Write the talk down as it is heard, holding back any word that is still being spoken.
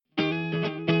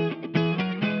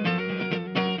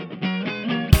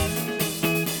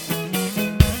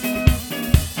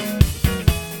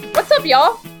up,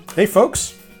 y'all? Hey,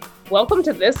 folks. Welcome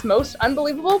to This Most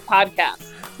Unbelievable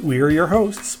Podcast. We are your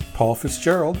hosts, Paul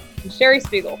Fitzgerald and Sherry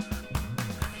Spiegel.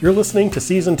 You're listening to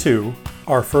Season 2,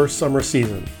 our first summer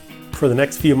season. For the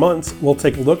next few months, we'll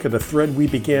take a look at a thread we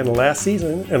began last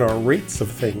season in our Rates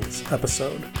of Things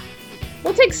episode.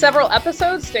 We'll take several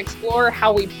episodes to explore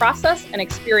how we process and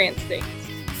experience things.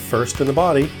 First in the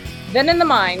body, then in the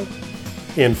mind,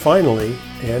 and finally,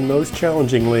 and most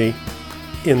challengingly,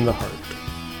 in the heart.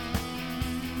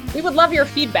 We would love your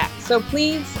feedback, so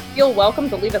please feel welcome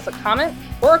to leave us a comment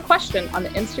or a question on the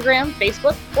Instagram,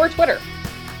 Facebook, or Twitter.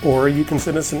 Or you can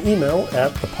send us an email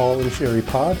at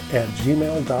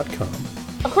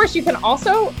thepaulandsherrypod@gmail.com. Of course, you can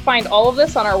also find all of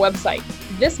this on our website,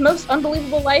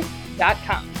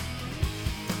 thismostunbelievablelife.com.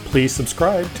 Please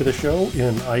subscribe to the show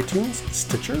in iTunes,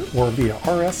 Stitcher, or via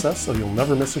RSS so you'll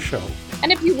never miss a show.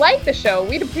 And if you like the show,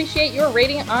 we'd appreciate your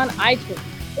rating on iTunes.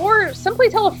 Or simply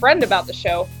tell a friend about the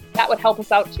show. That would help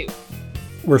us out too.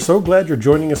 We're so glad you're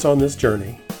joining us on this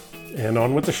journey. And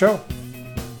on with the show.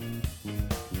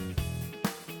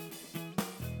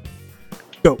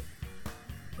 Go.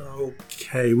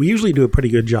 Okay, we usually do a pretty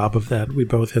good job of that. We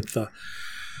both hit the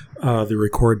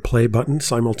record play button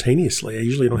simultaneously. I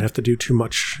usually don't have to do too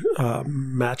much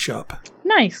matchup.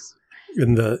 Nice.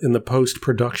 In the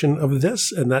post-production of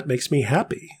this, and that makes me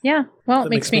happy. Yeah, well, it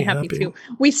makes me happy too.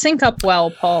 We sync up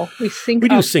well, Paul. We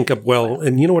do sync up well,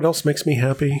 and you know what else makes me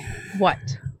happy? What?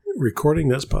 Recording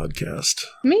this podcast.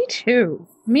 Me too.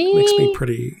 Makes me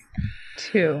pretty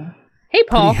too. Hey,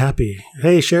 Paul. Pretty happy.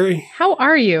 Hey, Sherry. How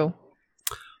are you?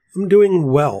 I'm doing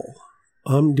well.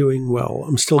 I'm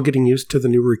still getting used to the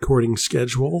new recording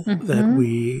schedule that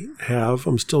we have.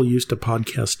 I'm still used to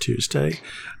Podcast Tuesday.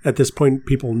 At this point,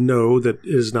 people know that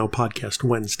it is now Podcast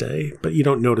Wednesday, but you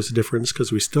don't notice a difference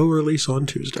because we still release on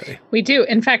Tuesday. We do.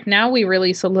 In fact, now we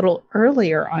release a little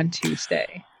earlier on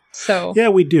Tuesday. So yeah,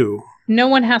 we do. No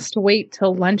one has to wait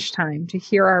till lunchtime to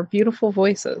hear our beautiful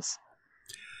voices.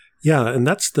 Yeah, and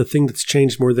that's the thing that's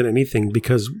changed more than anything,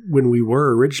 because when we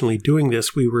were originally doing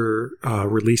this, we were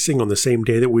releasing on the same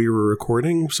day that we were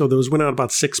recording. So those went out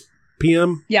about 6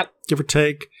 p.m., yep, give or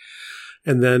take.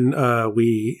 And then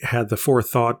we had the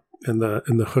forethought and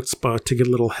the chutzpah to get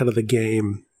a little ahead of the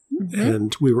game,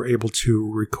 and we were able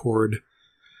to record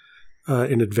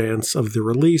in advance of the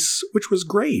release, which was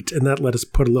great. And that let us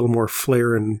put a little more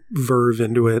flair and verve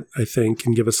into it, I think,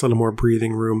 and give us a little more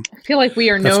breathing room. I feel like we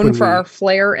are known for our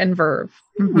flair and verve.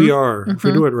 We are. If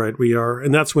we do it right, we are.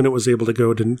 And that's when it was able to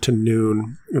go to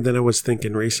noon. And then I was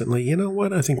thinking recently, you know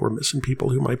what? I think we're missing people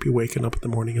who might be waking up in the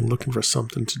morning and looking for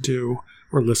something to do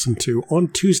or listen to on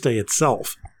Tuesday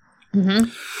itself.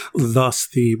 Thus,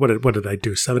 what did I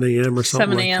do? 7 a.m. or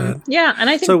something 7 a.m. like that? Yeah, and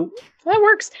I think that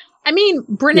works. I mean,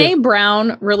 Brene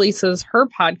Brown releases her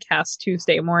podcast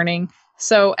Tuesday morning.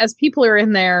 So as people are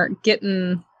in there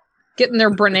getting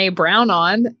their Brene Brown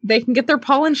on, they can get their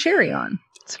Paul and Sherry on.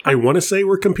 I want to say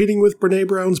we're competing with Brene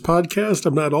Brown's podcast.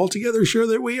 I'm not altogether sure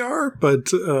that we are, but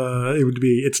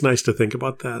it's nice to think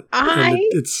about that. I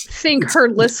think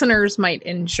her listeners might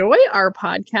enjoy our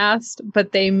podcast,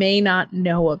 but they may not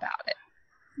know about it.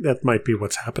 That might be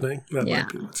what's happening.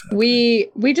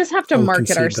 We just have to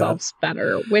market ourselves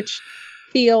better, which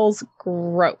feels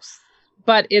gross.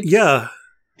 But it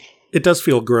does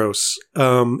feel gross.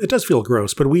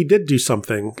 But we did do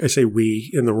something. I say we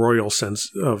in the royal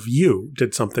sense of you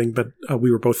did something, but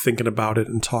we were both thinking about it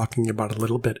and talking about it a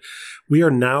little bit. We are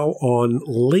now on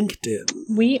LinkedIn.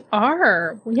 We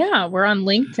are. Yeah, we're on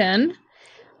LinkedIn.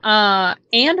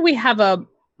 And we have a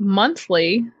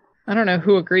monthly, I don't know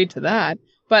who agreed to that,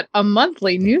 but a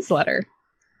monthly newsletter.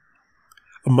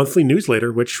 A monthly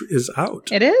newsletter, which is out.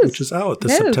 It is. Which is out. The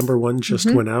September one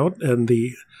just went out, and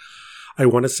I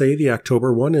want to say the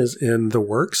October one is in the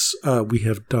works. We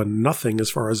have done nothing, as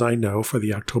far as I know, for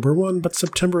the October one, but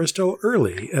September is still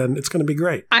early, and it's going to be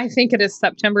great. I think it is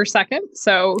September 2nd,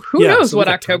 so who knows what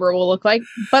October will look like.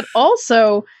 But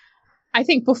also, I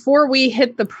think before we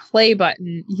hit the play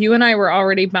button, you and I were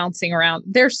already bouncing around.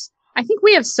 I think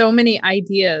we have so many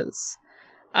ideas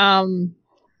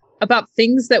about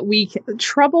things that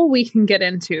trouble we can get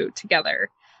into together.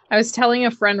 I was telling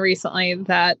a friend recently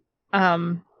that,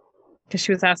 because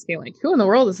she was asking, like, who in the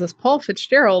world is this Paul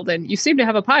Fitzgerald? And you seem to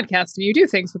have a podcast and you do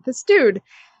things with this dude.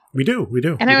 We do.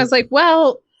 And I was like,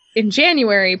 well, in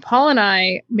January, Paul and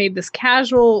I made this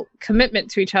casual commitment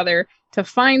to each other to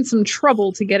find some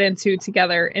trouble to get into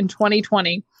together in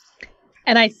 2020.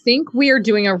 And I think we are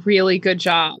doing a really good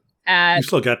job at... You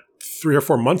still got 3 or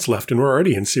 4 months left and we're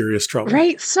already in serious trouble.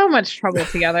 Right? So much trouble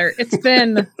together. It's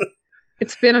been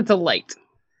a delight.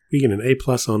 We get an A+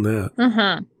 on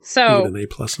that. So we get an A+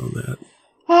 on that.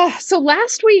 So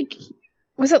last week,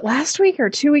 was it last week or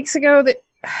 2 weeks ago that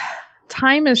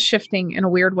time is shifting in a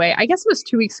weird way? I guess it was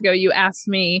 2 weeks ago. You asked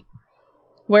me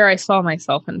where I saw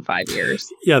myself in 5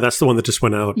 years. Yeah, that's the one that just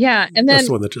went out. Yeah, and then that's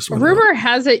the one that just went rumor out.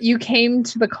 has it you came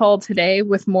to the call today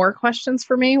with more questions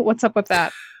for me. What's up with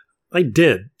that? I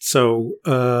did. So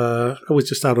I was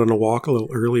just out on a walk a little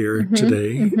earlier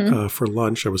today for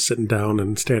lunch. I was sitting down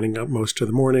and standing up most of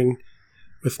the morning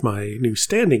with my new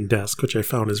standing desk, which I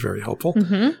found is very helpful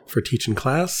for teaching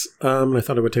class. And I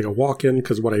thought I would take a walk in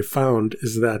because what I found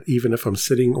is that even if I'm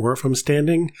sitting or if I'm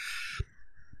standing,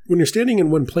 when you're standing in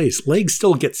one place, legs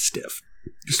still get stiff.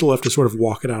 You still have to sort of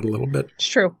walk it out a little bit. It's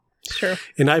true. It's true.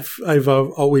 And I've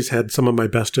always had some of my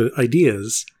best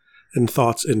ideas and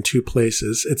thoughts in two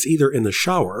places. It's either in the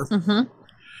shower,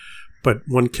 but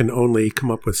one can only come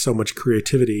up with so much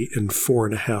creativity in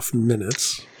 4.5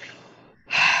 minutes.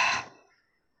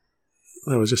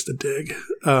 That was just a dig.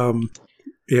 And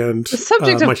the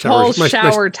subject of Paul's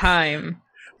shower time.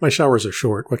 My showers are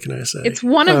short. What can I say? It's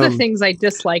one of the things I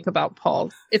dislike about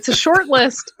Paul. It's a short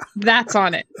list. That's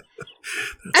on it.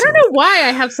 I don't know why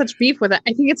I have such beef with it.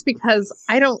 I think it's because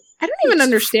I don't even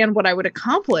understand what I would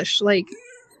accomplish. Like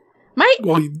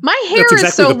my hair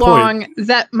is so long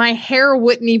that my hair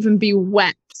wouldn't even be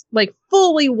wet, like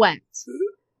fully wet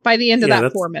by the end of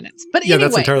that 4 minutes. But anyway.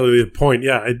 That's entirely the point.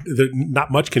 Yeah, not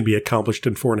much can be accomplished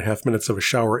in 4.5 minutes of a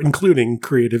shower, including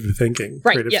creative thinking.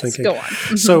 Right, thinking. Go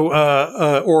on. So,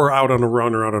 or out on a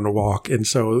run or out on a walk. And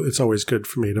so it's always good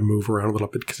for me to move around a little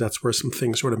bit because that's where some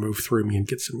things sort of move through me and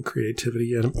get some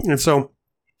creativity in. And so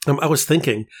I was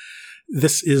thinking,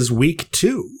 this is week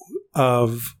 2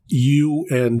 of you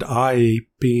and I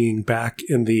being back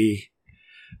in the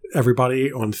everybody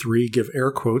on 3 give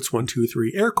air quotes 1 2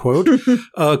 3 air quote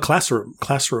classroom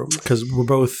because we're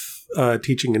both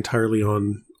teaching entirely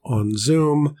on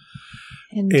Zoom.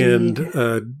 Indeed. And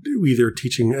either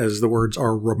teaching as the words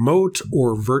are remote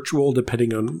or virtual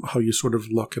depending on how you sort of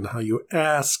look and how you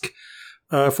ask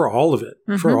for all of it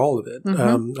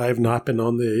I have not been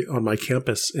on my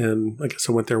campus, and I guess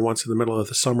I went there once in the middle of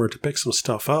the summer to pick some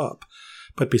stuff up.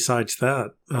 But besides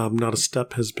that, not a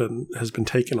step has been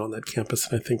taken on that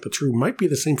campus, and I think the true might be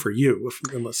the same for you,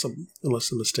 unless I'm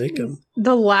mistaken.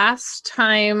 The last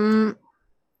time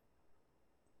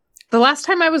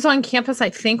I was on campus, I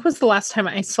think, was the last time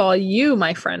I saw you,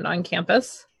 my friend, on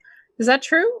campus. Is that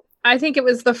true? I think it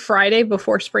was the Friday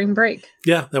before spring break.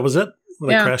 Yeah, that was it.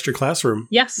 When I crashed your classroom.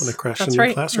 Yes, when I crashed in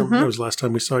your classroom, that was the last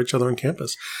time we saw each other on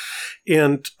campus.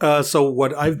 And so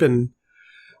what I've been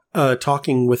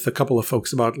talking with a couple of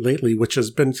folks about lately, which has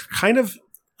been kind of,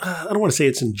 I don't want to say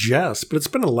it's in jest, but it's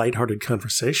been a lighthearted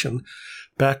conversation.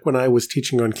 Back when I was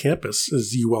teaching on campus,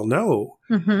 as you well know,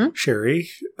 Sherry,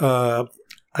 I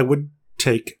would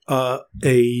take a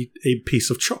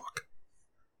piece of chalk.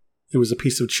 It was a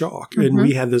piece of chalk. And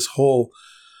we had this whole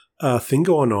thing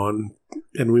going on,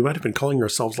 and we might have been calling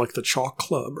ourselves like the Chalk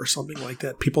Club or something like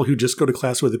that. People who just go to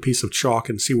class with a piece of chalk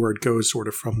and see where it goes sort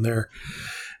of from there.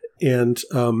 And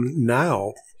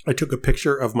now I took a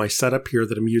picture of my setup here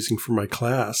that I'm using for my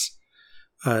class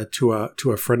to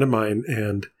a friend of mine,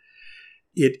 and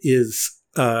it is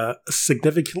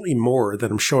significantly more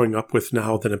that I'm showing up with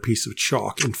now than a piece of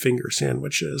chalk and finger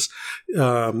sandwiches.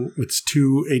 It's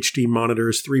 2 HD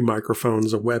monitors, 3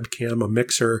 microphones, a webcam, a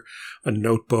mixer, a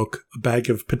notebook, a bag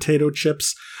of potato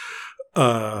chips.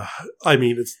 I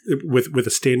mean, it's with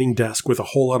a standing desk with a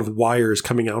whole lot of wires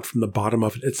coming out from the bottom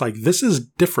of it. It's like, this is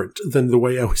different than the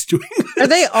way I was doing this. Are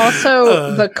they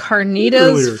also the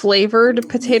Carnitas flavored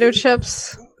potato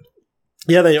chips?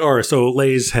 Yeah, they are. So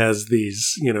Lay's has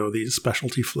these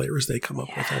specialty flavors they come up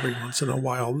with every once in a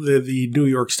while. The New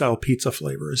York style pizza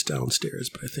flavor is downstairs,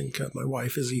 but I think my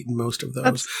wife has eaten most of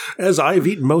those, as I've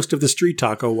eaten most of the street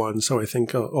taco ones. So I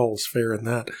think all's fair in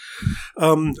that.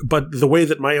 But the way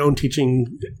that my own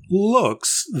teaching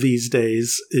looks these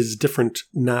days is different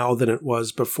now than it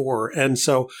was before. And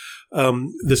so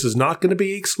this is not going to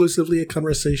be exclusively a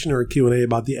conversation or a Q&A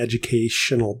about the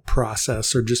educational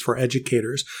process or just for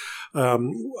educators.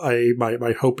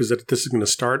 My hope is that this is going to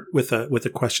start with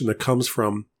a question that comes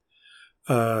from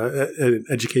an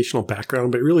educational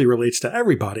background, but it really relates to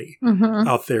everybody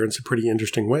out there in some pretty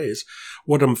interesting ways.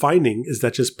 What I'm finding is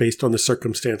that just based on the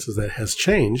circumstances that has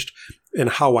changed and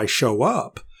how I show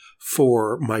up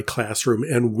for my classroom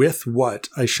and with what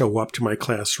I show up to my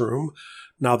classroom,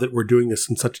 now that we're doing this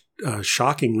in such a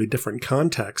shockingly different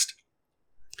context,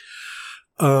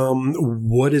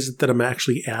 what is it that I'm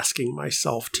actually asking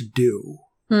myself to do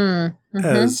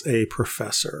as a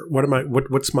professor?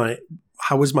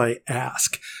 How is my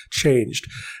ask changed?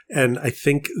 And I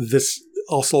think this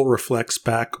also reflects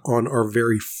back on our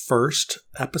very first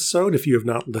episode. If you have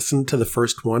not listened to the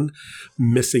first one,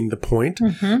 Missing the Point,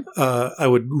 I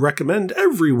would recommend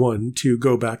everyone to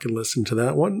go back and listen to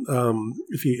that one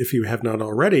if you have not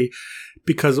already,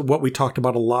 because what we talked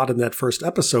about a lot in that first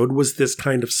episode was this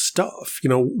kind of stuff. You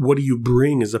know, what do you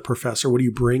bring as a professor? What do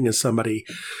you bring as somebody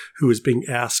who is being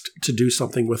asked to do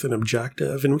something with an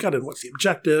objective? And we got into what's the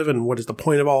objective and what is the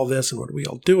point of all this and what are we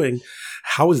all doing?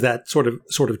 How is that sort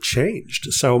of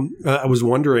changed? So I was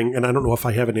wondering, and I don't know if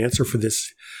I have an answer for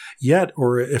this yet,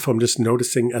 or if I'm just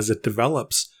noticing as it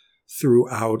develops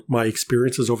throughout my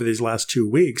experiences over these last 2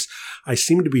 weeks, I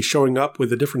seem to be showing up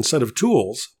with a different set of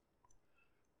tools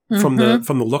from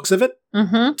the looks of it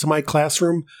to my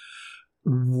classroom.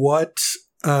 What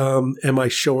am I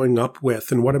showing up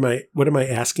with, and what am I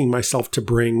asking myself to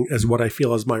bring as what I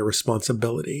feel is my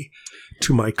responsibility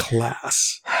to my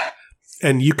class?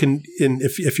 And you can,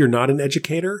 if you're not an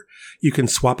educator, you can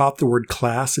swap out the word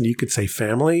class and you could say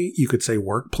family, you could say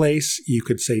workplace, you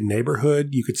could say neighborhood,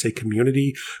 you could say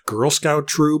community, Girl Scout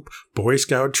troop, Boy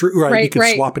Scout troop, right? You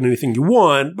can swap in anything you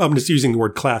want. I'm just using the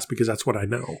word class because that's what I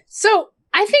know. So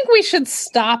I think we should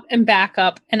stop and back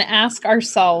up and ask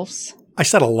ourselves. I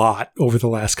said a lot over the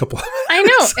last couple of minutes. I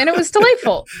know, and it was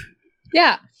delightful.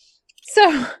 Yeah.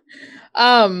 So,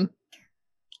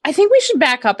 I think we should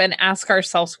back up and ask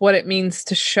ourselves what it means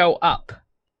to show up,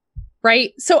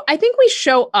 right? So I think we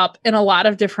show up in a lot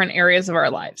of different areas of our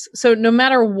lives. So no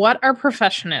matter what our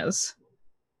profession is,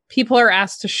 people are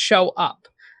asked to show up,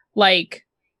 like,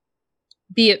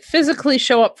 be it physically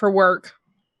show up for work,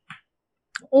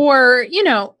 or, you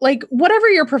know, like whatever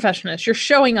your profession is, you're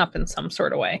showing up in some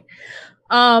sort of way.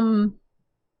 For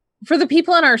the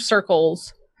people in our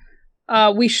circles,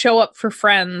 we show up for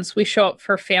friends, we show up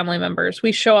for family members,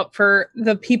 we show up for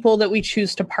the people that we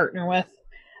choose to partner with.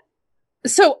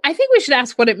 So I think we should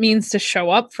ask what it means to show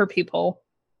up for people.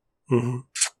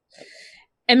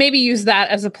 And maybe use that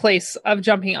as a place of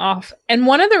jumping off. And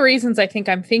one of the reasons I think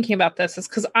I'm thinking about this is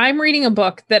because I'm reading a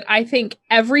book that I think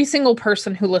every single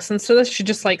person who listens to this should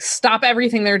just like stop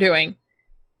everything they're doing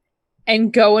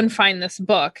and go and find this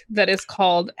book that is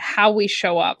called How We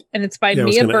Show Up. And it's by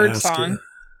Mia Birdsong.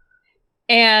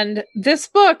 And this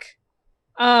book,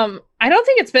 I don't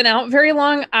think it's been out very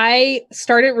long. I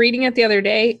started reading it the other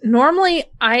day. Normally,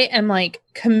 I am like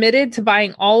committed to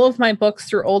buying all of my books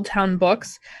through Old Town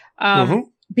Books.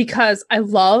 Because I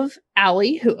love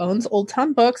Allie, who owns Old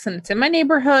Town Books, and it's in my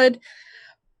neighborhood.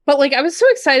 But like, I was so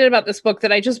excited about this book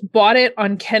that I just bought it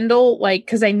on Kindle, like,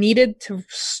 because I needed to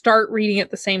start reading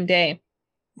it the same day.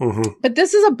 But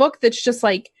this is a book that's just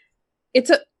like,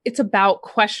 it's about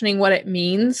questioning what it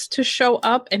means to show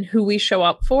up and who we show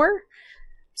up for.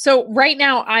 So right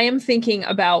now, I am thinking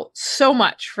about so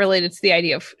much related to the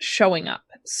idea of showing up.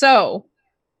 So,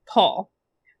 Paul,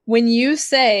 when you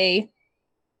say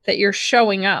that you're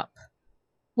showing up,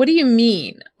 what do you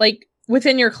mean? Like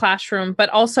within your classroom, but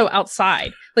also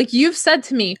outside? Like you've said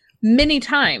to me many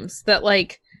times that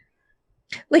like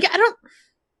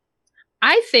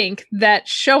I think that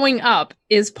showing up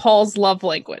is Paul's love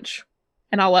language,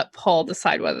 and I'll let Paul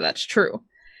decide whether that's true.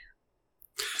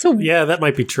 So yeah, that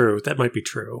might be true.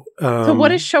 So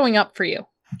what is showing up for you?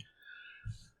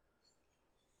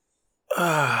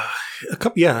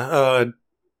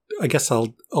 I guess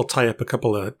I'll tie up a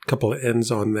couple of ends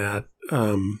on that.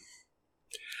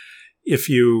 If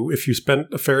you spent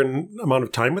a fair amount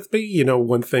of time with me, you know,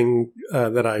 one thing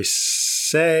that I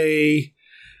say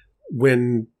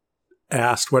when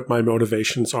asked what my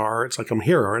motivations are, it's like, I'm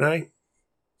here, aren't I?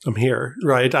 I'm here,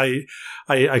 right?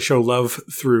 I show love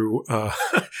through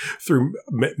through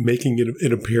making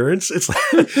an appearance. It's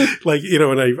like you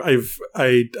know, and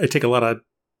I take a lot of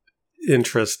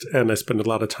interest and I spend a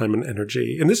lot of time and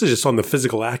energy. And this is just on the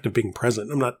physical act of being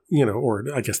present. I'm not, you know, or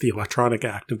I guess the electronic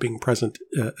act of being present,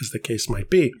 as the case might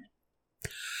be.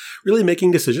 Really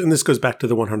making decisions. And this goes back to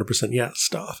the 100% yes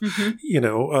stuff. You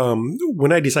know,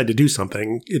 when I decide to do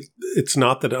something, it's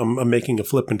not that I'm making a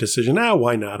flippant decision.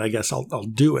 Why not? I guess I'll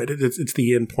do it. It's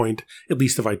the end point. At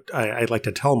least if I like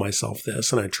to tell myself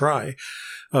this, and I try.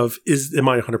 Am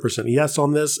I 100% yes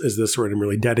on this? Is this what I'm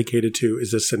really dedicated to?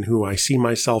 Is this in who I see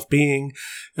myself being?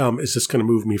 Is this going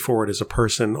to move me forward as a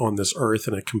person on this earth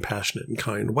in a compassionate and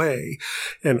kind way?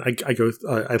 And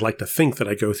I'd like to think that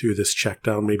I go through this check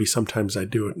down. Maybe sometimes I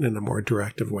do it in a more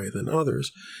directive way than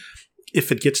others. If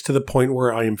it gets to the point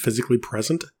where I am physically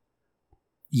present,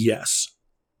 yes,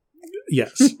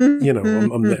 you know,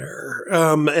 I'm there.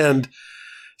 And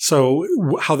so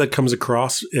how that comes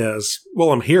across is,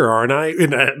 well, I'm here, aren't I?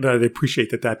 And I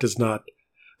appreciate that does not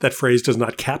that phrase does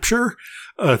not capture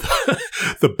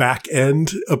the back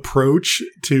end approach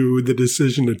to the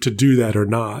decision to do that or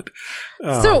not.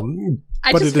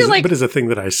 But it's a thing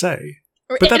that I say.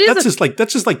 But that's just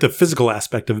like the physical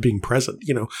aspect of being present.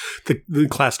 You know, the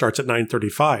class starts at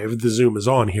 9:35. The Zoom is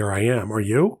on. Here I am. Are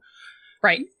you?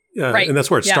 Right. Right. And that's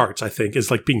where it starts. I think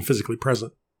is like being physically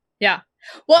present. Yeah.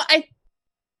 Well,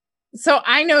 so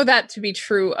I know that to be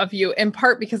true of you in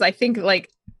part because I think like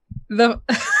so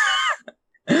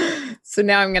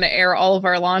now I'm going to air all of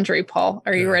our laundry, Paul.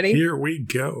 Are you ready? Here we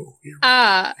go.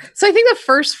 So I think the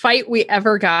first fight we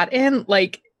ever got in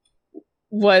like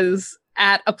was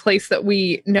at a place that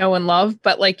we know and love,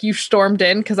 but like you stormed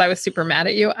in because I was super mad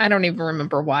at you. I don't even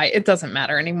remember why. It doesn't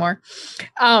matter anymore.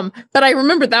 But I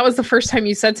remember that was the first time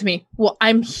you said to me, well,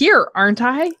 I'm here, aren't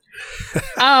I?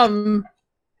 And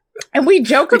we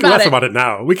joke about it. We can laugh about it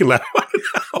now. We can laugh about it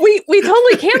now. We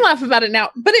totally can laugh about it now.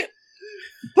 But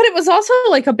it was also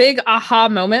like a big aha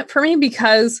moment for me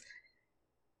because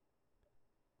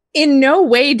in no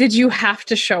way did you have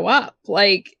to show up.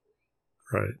 Like,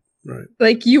 right.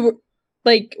 Like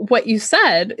like what you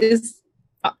said is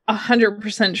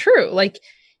 100% true. Like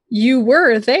you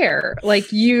were there,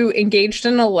 like you engaged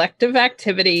in an elective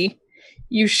activity.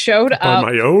 You showed up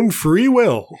by my own free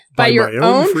will. By your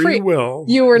own free will.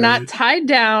 You were not tied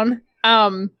down.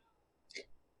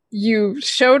 You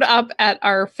showed up at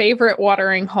our favorite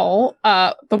watering hole,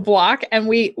 the block, and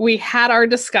we had our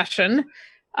discussion.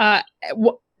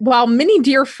 While many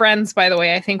dear friends, by the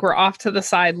way, I think were off to the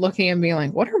side looking and being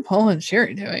like, what are Paul and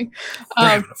Sherry doing? We're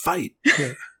having a fight.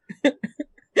 Yeah.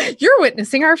 You're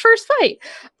witnessing our first fight.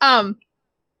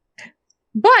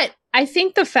 But I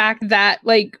think the fact that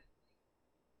like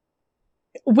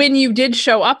when you did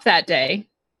show up that day,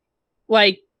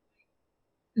 like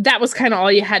that was kind of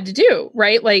all you had to do,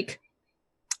 right? Like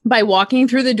by walking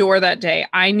through the door that day,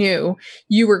 I knew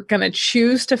you were going to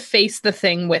choose to face the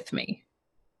thing with me.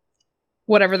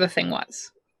 Whatever the thing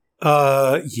was.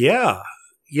 Yeah.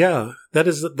 That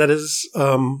is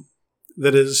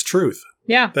truth.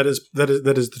 Yeah. That is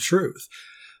the truth.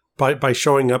 By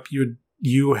showing up,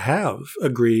 you have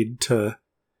agreed to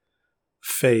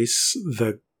face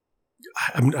the.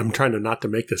 I'm trying to not to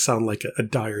make this sound like a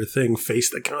dire thing. Face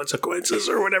the consequences,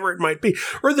 or whatever it might be,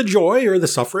 or the joy, or the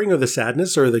suffering, or the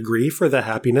sadness, or the grief, or the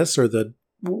happiness, or the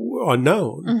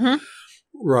unknown. Mm-hmm.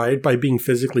 Right? By being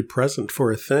physically present for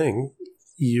a thing.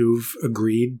 You've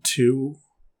agreed to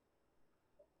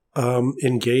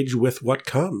engage with what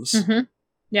comes. Mm-hmm.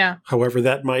 Yeah. However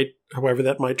that might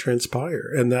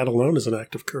transpire. And that alone is an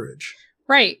act of courage.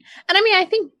 Right. And I mean, I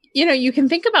think, you can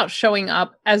think about showing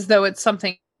up as though it's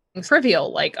something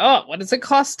trivial. Like, oh, what does it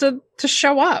cost to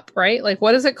show up? Right? Like,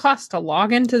 what does it cost to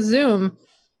log into Zoom?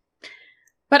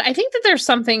 But I think that there's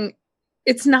something,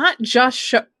 it's not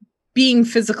just being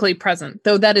physically present,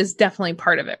 though that is definitely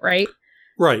part of it. Right?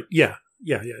 Right. Yeah.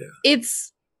 Yeah.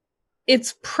 It's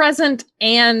present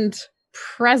and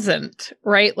present,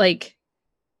 right? Like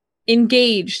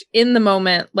engaged in the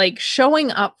moment, like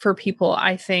showing up for people,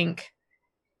 I think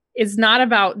is not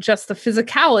about just the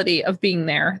physicality of being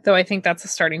there, though I think that's a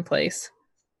starting place.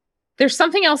 There's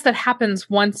something else that happens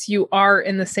once you are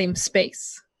in the same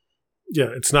space. Yeah,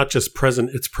 it's not just present,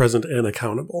 it's present and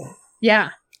accountable. Yeah.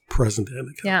 Present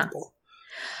and accountable.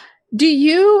 Yeah. Do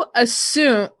you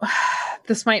assume...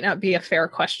 This might not be a fair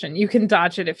question. You can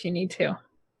dodge it if you need to.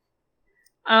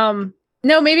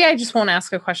 No, maybe I just won't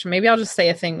ask a question. Maybe I'll just say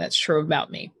a thing that's true about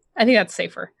me. I think that's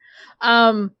safer.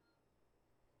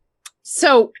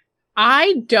 So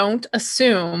I don't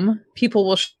assume people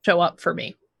will show up for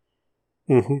me.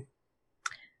 Mm-hmm.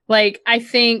 Like, I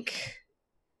think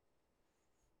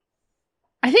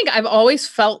I've always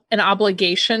felt an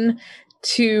obligation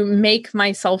to make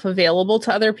myself available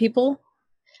to other people.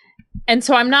 And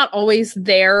so I'm not always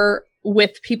there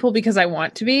with people because I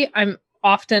want to be. I'm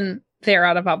often there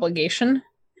out of obligation.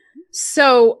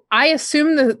 So I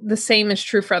assume the same is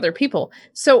true for other people.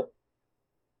 So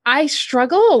I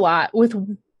struggle a lot with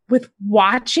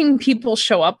watching people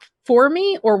show up for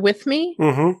me or with me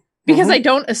because I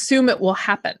don't assume it will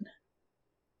happen.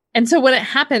 And so when it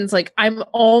happens, like I'm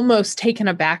almost taken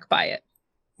aback by it.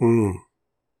 Mm.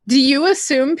 Do you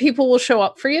assume people will show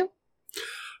up for you?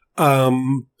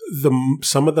 Some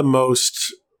of the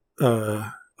most,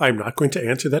 I'm not going to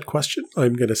answer that question.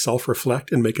 I'm going to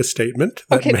self-reflect and make a statement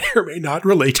that may or may not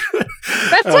relate to it.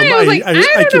 That's why I was like, I don't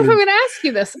know if I'm going to ask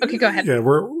you this. Okay, go ahead.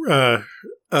 Yeah,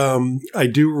 I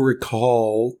do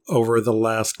recall over the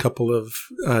last couple of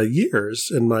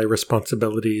years in my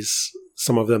responsibilities,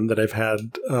 some of them that I've had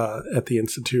at the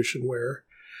institution where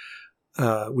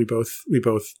we both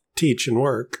teach and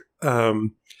work.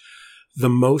 The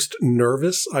most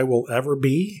nervous I will ever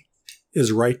be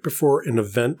is right before an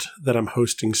event that I'm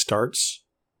hosting starts.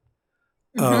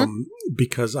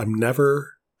 Because I'm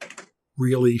never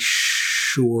really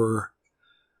sure.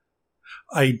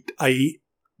 I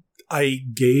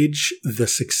gauge the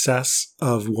success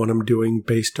of what I'm doing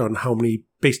based on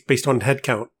based on head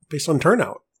count, based on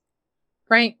turnout.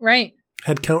 Right.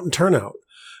 Head count and turnout,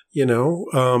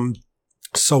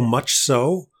 so much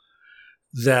so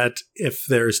that if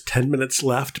there's 10 minutes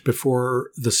left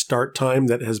before the start time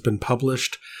that has been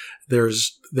published,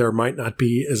 there might not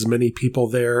be as many people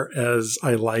there as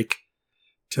I like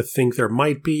to think there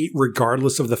might be,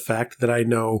 regardless of the fact that I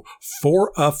know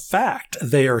for a fact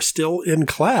they are still in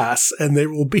class and they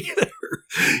will be there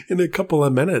in a couple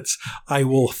of minutes. I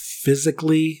will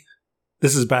physically,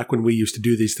 this is back when we used to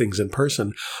do these things in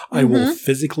person, I will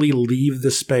physically leave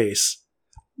the space,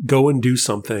 go and do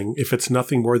something, if it's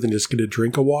nothing more than just going to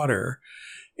drink a water,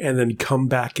 and then come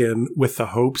back in with the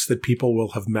hopes that people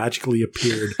will have magically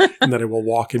appeared and that I will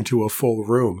walk into a full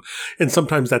room. And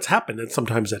sometimes that's happened and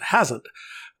sometimes it hasn't.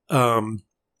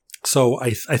 So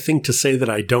I think to say that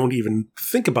I don't even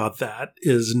think about that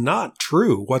is not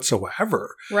true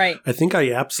whatsoever. Right. I think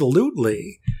I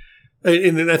absolutely,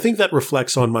 and I think that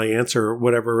reflects on my answer,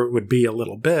 whatever it would be a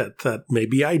little bit, that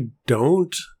maybe I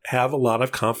don't have a lot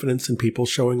of confidence in people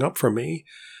showing up for me.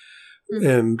 Mm-hmm.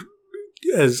 And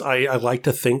as I like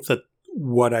to think that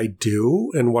what I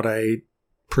do and what I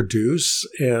produce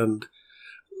and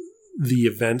the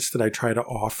events that I try to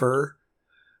offer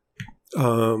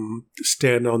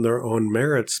stand on their own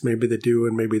merits. Maybe they do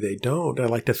and maybe they don't. I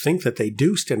like to think that they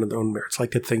do stand on their own merits. I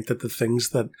like to think that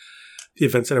the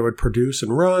events that I would produce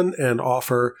and run and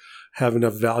offer have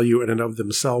enough value in and of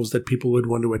themselves that people would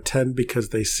want to attend because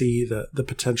they see the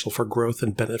potential for growth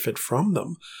and benefit from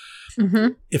them.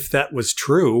 Mm-hmm. If that was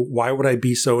true, why would I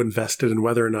be so invested in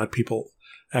whether or not people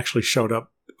actually showed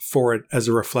up for it as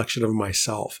a reflection of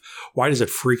myself? Why does it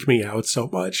freak me out so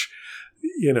much?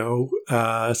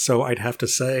 So I'd have to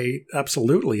say,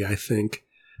 absolutely, I think.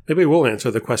 Maybe we'll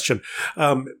answer the question.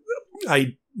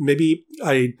 I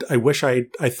wish I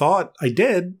thought I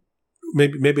did.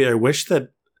 Maybe I wish that,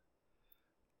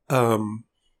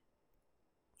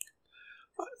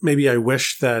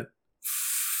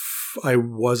 I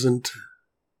wasn't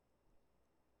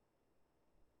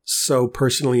so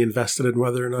personally invested in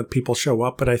whether or not people show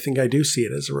up, but I think I do see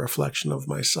it as a reflection of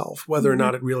myself, whether or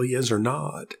not it really is or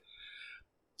not.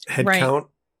 Head count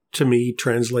to me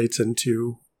translates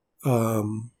into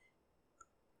the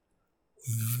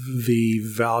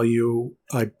value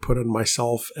I put on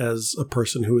myself as a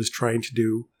person who is trying to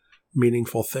do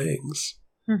meaningful things.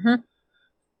 Mm-hmm.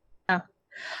 Yeah.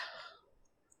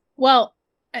 Well,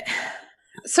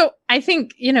 so I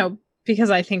think, because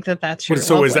I think that's your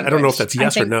so is that, I don't know if that's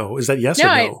yes or no. Is that yes or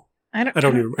no? I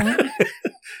don't even remember.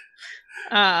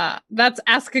 That's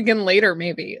ask again later,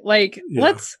 maybe.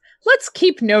 Let's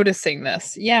keep noticing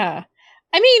this. Yeah.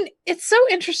 I mean, it's so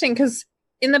interesting because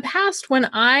in the past when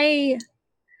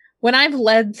I've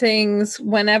led things,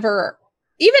 whenever,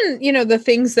 even, the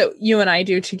things that you and I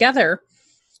do together,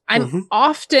 I'm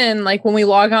often when we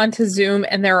log on to Zoom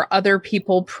and there are other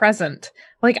people present,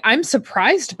 I'm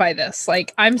surprised by this.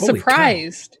 I'm Holy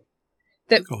surprised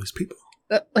that all these people,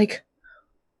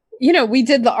 we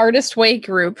did the Artist Way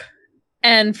group.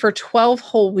 And for 12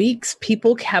 whole weeks,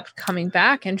 people kept coming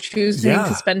back and choosing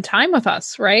to spend time with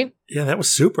us, right? Yeah, that was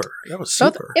super. It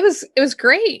was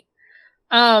great.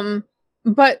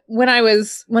 But when I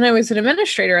was an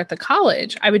administrator at the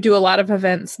college, I would do a lot of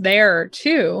events there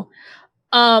too.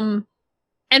 And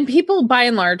people by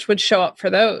and large would show up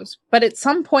for those. But at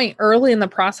some point early in the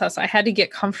process, I had to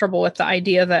get comfortable with the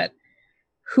idea that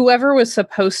whoever was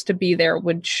supposed to be there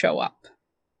would show up.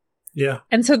 Yeah.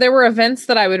 And so there were events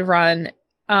that I would run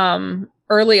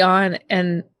early on,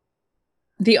 and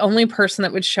the only person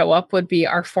that would show up would be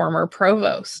our former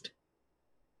provost.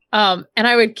 And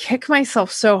I would kick myself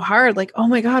so hard, oh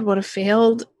my God, what a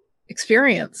failed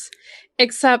experience.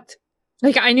 Except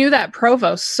I knew that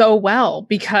provost so well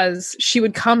because she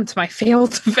would come to my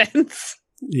failed events.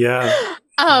 Yeah.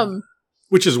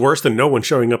 Which is worse than no one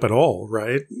showing up at all,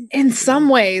 right? In some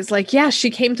ways, she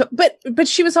came to, but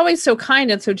she was always so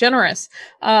kind and so generous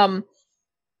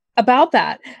about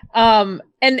that. And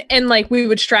we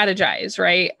would strategize,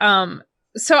 right?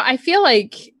 So I feel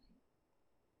like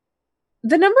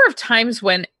the number of times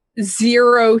when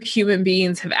 0 human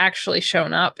beings have actually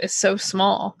shown up is so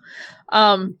small.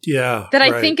 That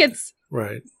I think it's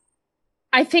right.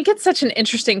 I think it's such an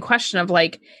interesting question of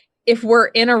if we're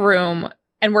in a room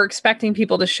and we're expecting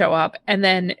people to show up and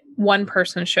then one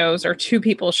person shows or 2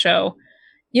 people show,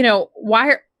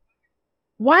 why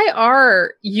why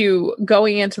are you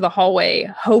going into the hallway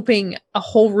hoping a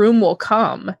whole room will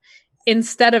come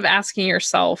instead of asking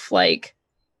yourself, like,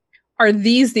 are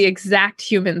these the exact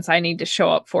humans I need to show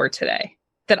up for today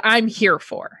that I'm here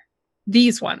for?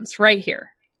 These ones right here.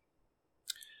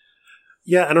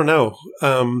 Yeah, I don't know.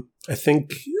 I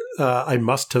think I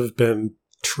must have been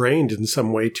trained in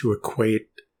some way to equate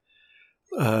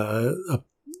a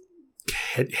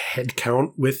head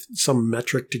count with some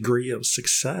metric degree of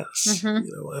success.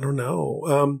 I don't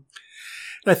know.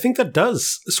 I think that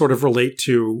does sort of relate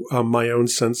to my own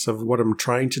sense of what I'm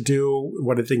trying to do,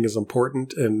 what I think is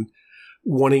important, and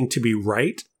wanting to be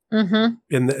right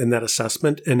in that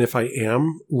assessment. And if I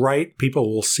am right,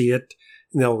 people will see it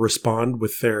and they'll respond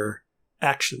with their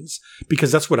actions,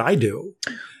 because that's what I do.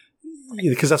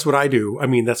 Because that's what I do. I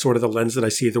mean, that's sort of the lens that I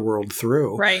see the world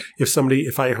through. Right.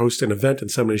 If I host an event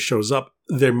and somebody shows up,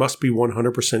 there must be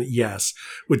 100% yes,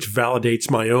 which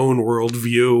validates my own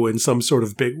worldview in some sort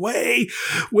of big way,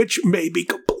 which may be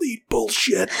complete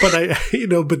bullshit. But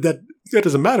but that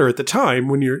doesn't matter at the time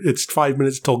when it's 5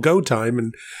 minutes till go time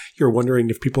and you're wondering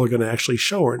if people are going to actually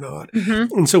show or not.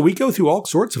 And so we go through all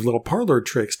sorts of little parlor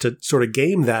tricks to sort of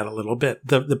game that a little bit.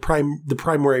 The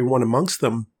primary one amongst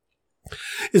them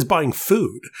is buying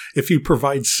food. If you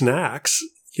provide snacks,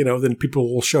 then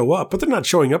people will show up. But they're not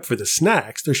showing up for the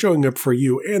snacks. They're showing up for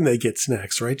you, and they get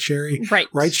snacks, right, Sherry? Right.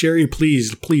 Right, Sherry?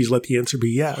 Please let the answer be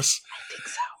yes. I think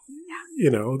so.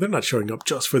 Yeah. They're not showing up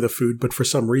just for the food, but for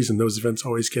some reason, those events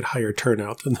always get higher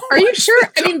turnout than the Are you sure?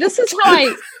 I mean, this is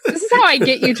how I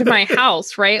get you to my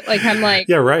house, right? Like, I'm like,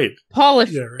 yeah, right. Paul,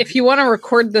 if you want to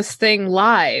record this thing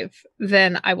live,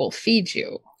 then I will feed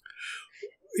you.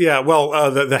 Yeah,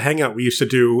 well, the hangout we used to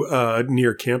do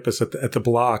near campus at the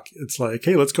block, it's like,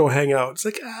 hey, let's go hang out. It's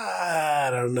like, I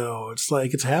don't know. It's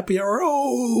like, it's happy hour.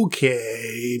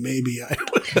 Okay, maybe I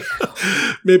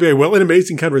will. An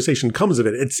amazing conversation comes of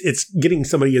it. It's getting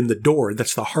somebody in the door.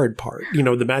 That's the hard part.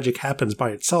 The magic happens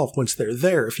by itself once they're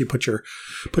there. If you put your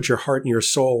heart and your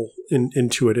soul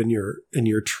into it in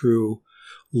your true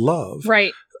love,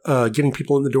 right? Getting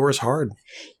people in the door is hard.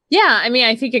 Yeah, I mean,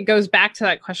 I think it goes back to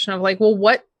that question of like, well,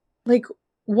 what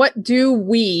do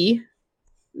we,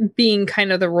 being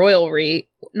kind of the royalry,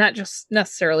 not just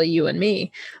necessarily you and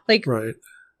me, like, right.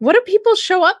 What do people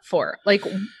show up for? Like,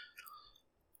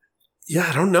 yeah,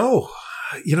 I don't know.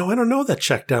 I don't know that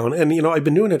check down. And, I've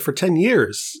been doing it for 10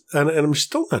 years and I'm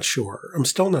still not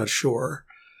sure.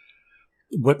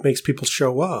 What makes people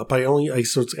show up. I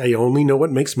only know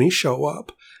what makes me show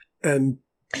up. And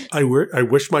I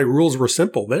wish my rules were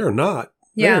simple. They are not.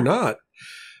 Yeah. They're not.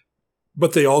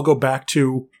 But they all go back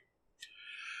to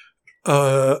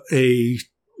a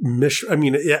mission. I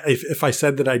mean, if I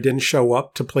said that I didn't show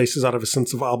up to places out of a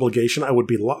sense of obligation, I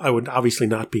would obviously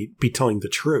not be telling the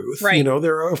truth. Right.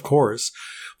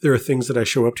 There are things that I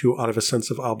show up to out of a sense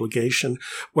of obligation.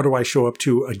 What do I show up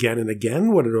to again and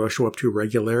again? What do I show up to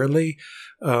regularly?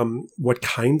 What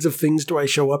kinds of things do I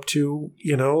show up to?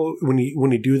 When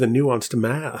you do the nuanced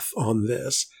math on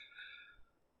this,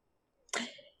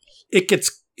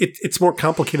 it's more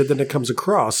complicated than it comes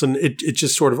across, and it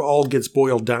just sort of all gets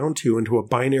boiled down into a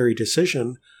binary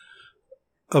decision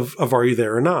of are you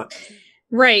there or not?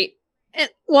 Right.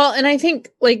 And I think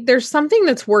like there's something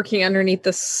that's working underneath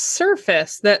the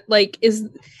surface that like is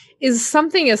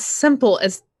something as simple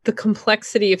as the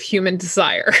complexity of human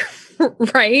desire,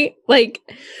 right? Like,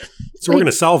 so we're going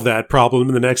to solve that problem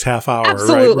in the next half hour,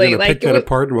 absolutely. Right? We're going to pick that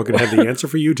apart, and we're going to have the answer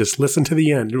for you. Just listen to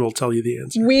the end, and we'll tell you the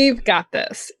answer. We've got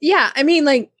this. Yeah, I mean,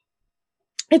 like,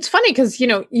 it's funny because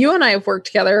you and I have worked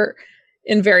together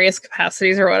in various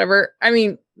capacities or whatever. I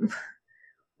mean,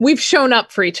 we've shown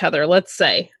up for each other. Let's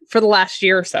say for the last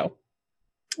year or so,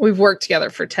 we've worked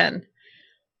together for 10.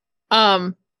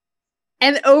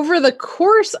 And over the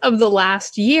course of the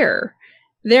last year,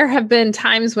 there have been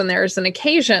times when there's an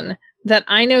occasion that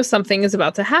I know something is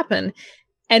about to happen.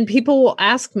 And people will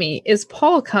ask me, is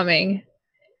Paul coming?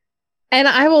 And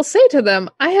I will say to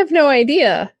them, I have no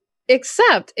idea.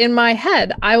 Except in my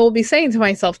head, I will be saying to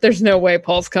myself, there's no way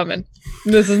Paul's coming.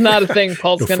 This is not a thing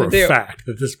Paul's going to do. For a fact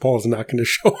that this Paul's not going to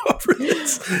show up for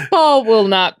this. Paul will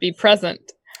not be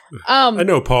present. I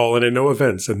know Paul and I know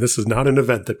events, and this is not an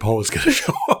event that Paul is going to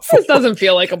show up for. This doesn't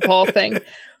feel like a Paul thing.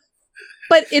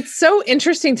 But it's so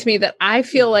interesting to me that I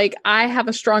feel like I have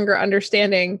a stronger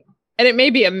understanding, and it may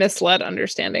be a misled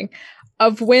understanding,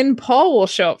 of when Paul will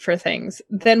show up for things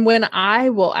than when I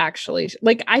will actually.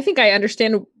 Like, I think I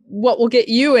understand what will get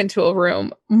you into a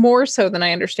room more so than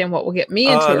I understand what will get me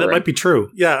into a room. That might be true.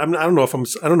 Yeah, I don't know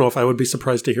if I would be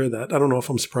surprised to hear that. I don't know if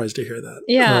I'm surprised to hear that.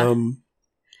 Yeah.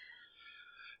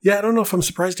 Yeah, I don't know if I'm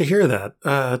surprised to hear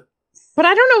that. But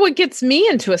I don't know what gets me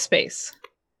into a space.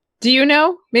 Do you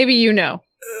know? Maybe you know.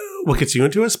 What gets you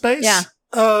into a space? Yeah.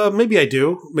 Maybe I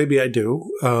do.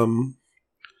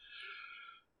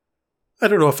 I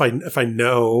don't know if I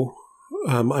know.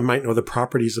 I might know the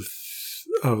properties of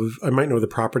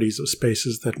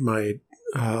spaces that might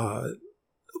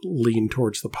lean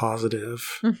towards the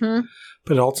positive. Mm-hmm.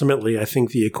 But ultimately, I think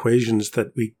the equations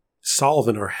that we solve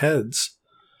in our heads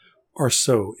are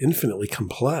so infinitely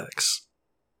complex.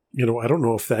 I don't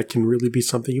know if that can really be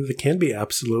something that can be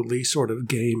absolutely sort of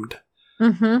gamed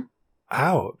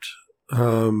out.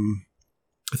 I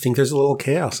think there's a little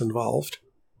chaos involved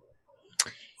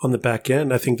on the back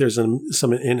end. I think there's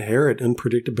some inherent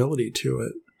unpredictability to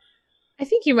it. I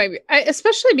think you might be,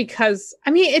 especially because,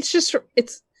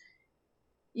 it's,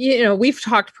 we've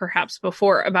talked perhaps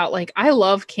before about I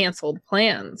love canceled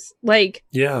plans.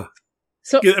 Yeah.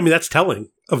 So, that's telling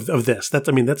of this.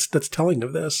 That's telling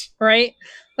of this. Right.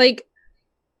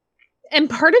 And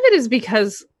part of it is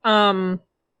because,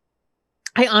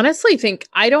 I honestly think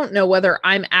I don't know whether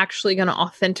I'm actually going to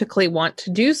authentically want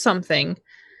to do something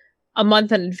a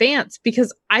month in advance,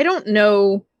 because I don't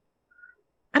know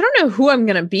who I'm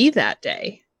going to be that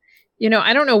day.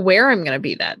 I don't know where I'm going to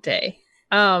be that day.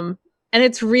 And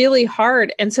it's really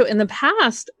hard. And so in the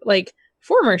past,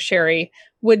 former Sherry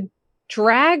would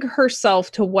drag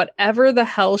herself to whatever the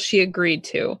hell she agreed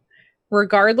to,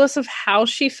 regardless of how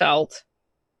she felt,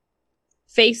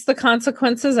 face the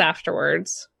consequences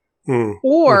afterwards.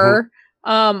 Or,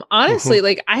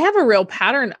 honestly, I have a real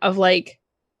pattern of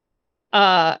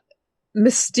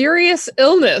mysterious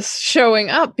illness showing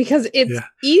up, because it's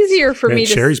easier for me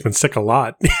to... Sherry's been sick a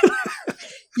lot.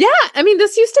 Yeah.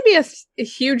 This used to be a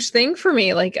huge thing for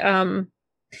me.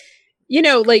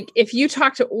 If you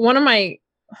talk to one of my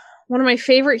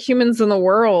favorite humans in the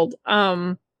world,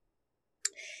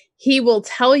 he will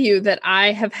tell you that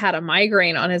I have had a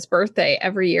migraine on his birthday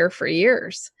every year for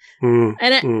years.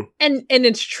 And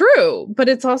it's true, but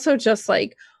it's also just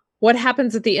what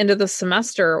happens at the end of the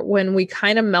semester when we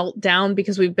kind of melt down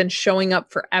because we've been showing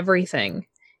up for everything.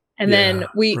 And then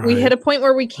we hit a point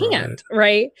where we can't,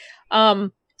 right?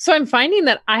 So I'm finding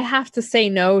that I have to say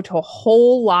no to a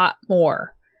whole lot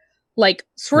more,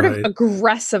 sort of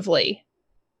aggressively,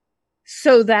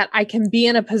 so that I can be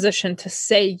in a position to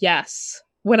say yes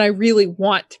when I really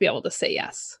want to be able to say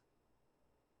yes.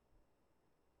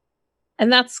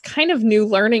 And that's kind of new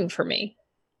learning for me.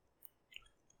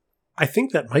 I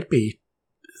think that might be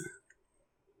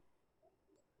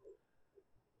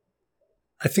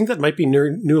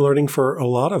new learning for a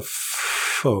lot of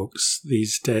folks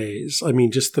these days.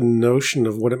 Just the notion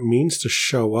of what it means to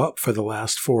show up for the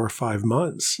last 4 or 5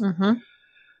 months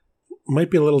might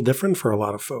be a little different for a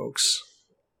lot of folks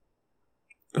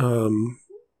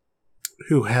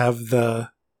who have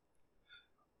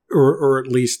or at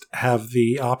least have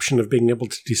the option of being able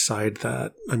to decide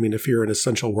that. If you're an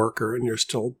essential worker and you're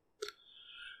still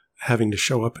having to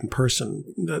show up in person,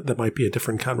 that might be a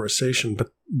different conversation,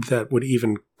 but that would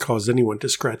even cause anyone to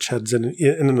scratch heads in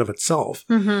and of itself.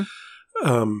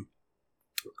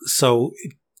 So,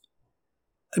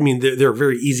 there are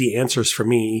very easy answers for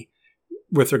me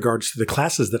with regards to the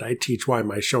classes that I teach. Why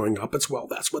am I showing up? It's,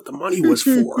 that's what the money was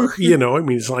for.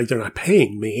 It's like they're not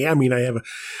paying me.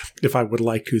 If I would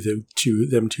like them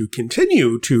to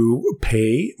continue to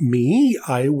pay me,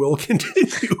 I will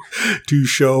continue to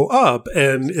show up.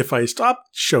 And if I stop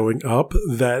showing up,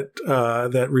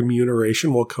 that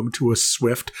remuneration will come to a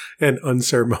swift and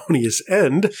unceremonious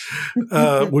end,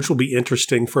 which will be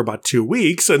interesting for about 2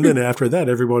 weeks. And then after that,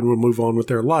 everyone will move on with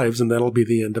their lives, and that'll be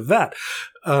the end of that.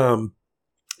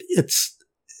 It's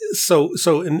so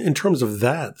in terms of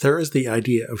that, there is the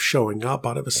idea of showing up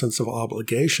out of a sense of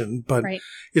obligation, but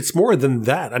it's more than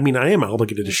that. I am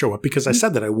obligated to show up because I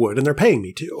said that I would, and they're paying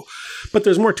me to. But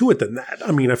there's more to it than that.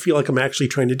 I feel like I'm actually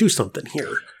trying to do something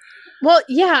here. Well,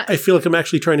 yeah. I feel like I'm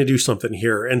actually trying to do something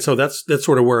here. And so that's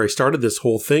sort of where I started this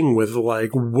whole thing with,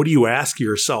 what do you ask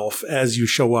yourself as you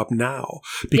show up now?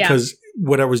 Because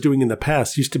what I was doing in the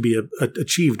past used to be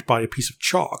achieved by a piece of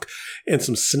chalk and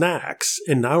some snacks.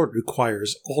 And now it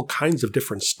requires all kinds of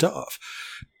different stuff.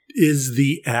 Is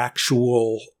the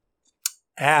actual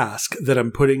ask that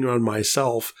I'm putting on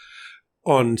myself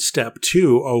on step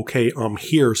 2, okay, I'm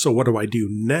here, so what do I do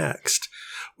next?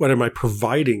 What am I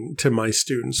providing to my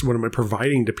students? What am I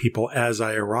providing to people as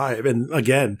I arrive? And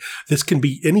again, this can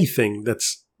be anything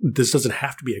this doesn't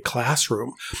have to be a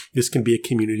classroom. This can be a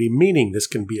community meeting. This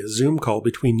can be a Zoom call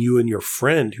between you and your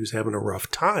friend who's having a rough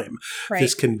time.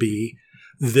 This can be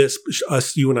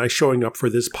you and I showing up for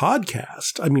this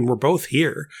podcast. We're both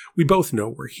here. We both know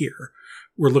we're here.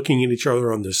 We're looking at each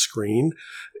other on the screen,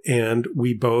 and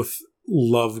we both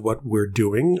love what we're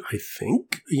doing, I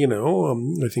think.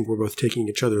 I think we're both taking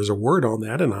each other as a word on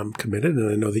that, and I'm committed,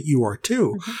 and I know that you are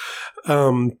too.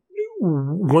 Mm-hmm.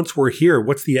 Once we're here,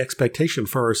 what's the expectation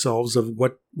for ourselves of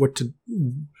what to...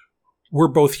 We're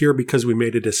both here because we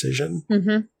made a decision.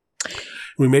 Mm-hmm.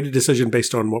 We made a decision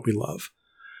based on what we love.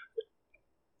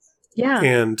 Yeah.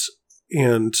 And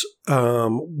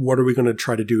what are we going to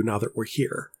try to do now that we're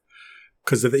here?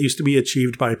 Because that used to be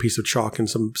achieved by a piece of chalk and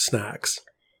some snacks.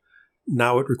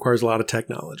 Now it requires a lot of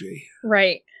technology.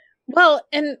 Right. Well,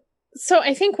 and so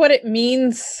I think what it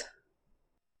means,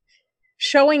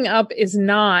 showing up is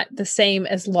not the same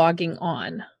as logging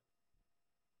on.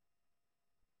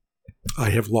 I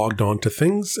have logged on to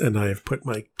things, and I have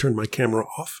turned my camera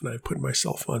off, and I've put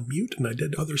myself on mute, and I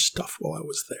did other stuff while I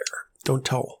was there. Don't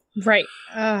tell right.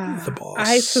 The boss.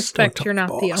 I suspect you're not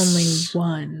the only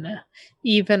one,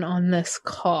 even on this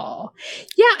call.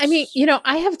 Yeah, I mean,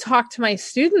 I have talked to my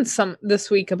students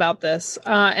this week about this,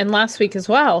 and last week as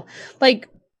well. Like,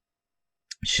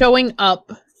 showing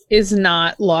up is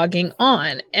not logging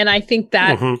on, and I think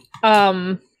that,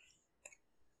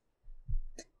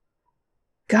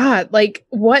 God, like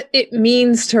what it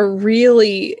means to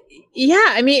really,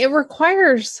 it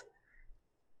requires.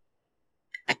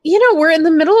 We're in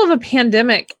the middle of a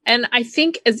pandemic, and I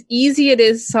think as easy it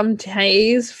is some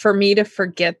days for me to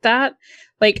forget that,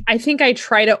 like, I think I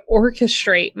try to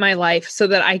orchestrate my life so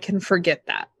that I can forget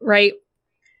that. Right.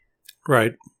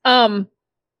 Right. But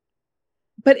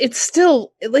it's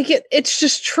still like, it's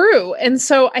just true. And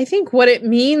so I think what it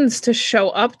means to show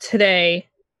up today,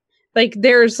 like,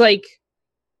 there's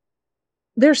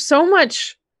so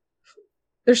much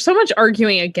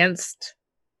arguing against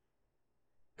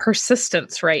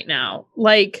persistence right now.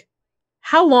 Like,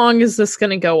 how long is this going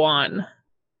to go on?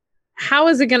 How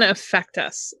is it going to affect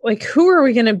us? Like, who are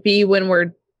we going to be when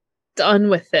we're done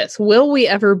with this? Will we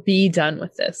ever be done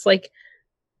with this? Like,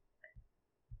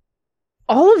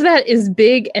 all of that is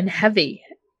big and heavy.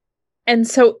 And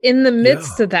so in the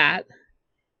midst of that,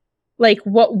 like,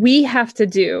 what we have to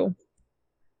do,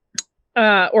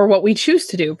 or what we choose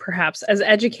to do, perhaps, as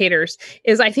educators,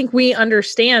 is I think we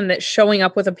understand that showing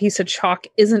up with a piece of chalk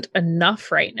isn't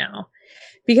enough right now.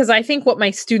 Because I think what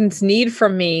my students need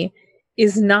from me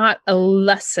is not a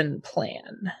lesson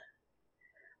plan.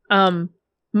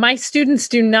 My students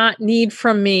do not need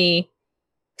from me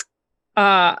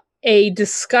a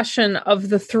discussion of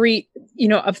the three,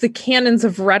 of the canons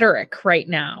of rhetoric right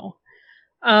now.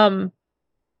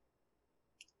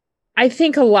 I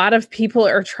think a lot of people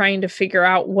are trying to figure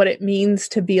out what it means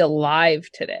to be alive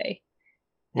today.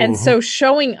 And so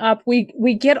showing up,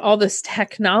 we get all this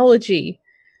technology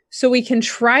so we can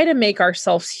try to make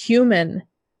ourselves human,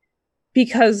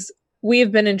 because we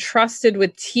have been entrusted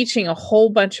with teaching a whole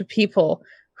bunch of people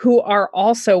who are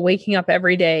also waking up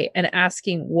every day and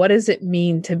asking, what does it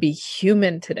mean to be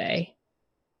human today?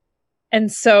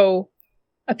 And so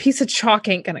a piece of chalk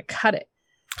ain't going to cut it.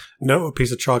 No, a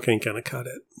piece of chalk ain't going to cut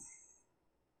it.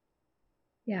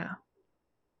 Yeah.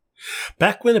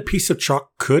 Back when a piece of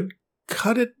chalk could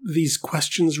cut it, these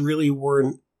questions really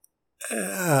weren't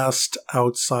asked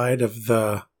outside of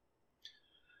the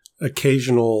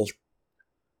occasional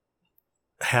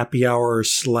happy hour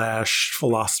 /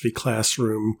 philosophy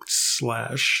classroom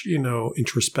 /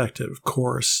 introspective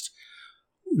course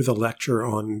with a lecture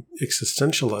on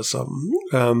existentialism.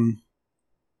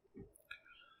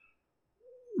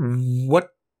 What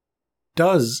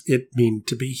does it mean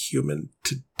to be human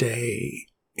today?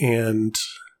 And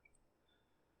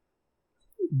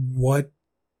what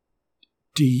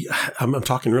do you, I'm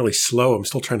talking really slow. I'm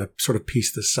still trying to sort of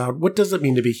piece this out. What does it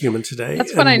mean to be human today?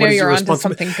 That's when I know you're onto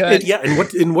something good. Yeah.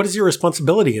 And what is your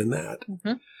responsibility in that? Mm-hmm.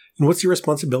 And what's your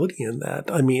responsibility in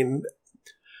that? I mean,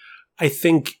 I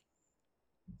think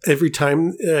every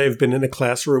time I've been in a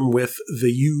classroom with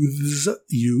the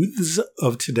youths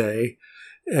of today,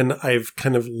 and I've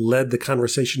kind of led the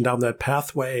conversation down that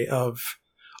pathway of,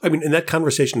 and that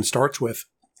conversation starts with,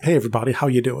 "Hey, everybody, how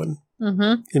you doing?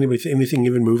 Mm-hmm.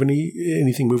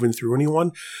 Anything moving through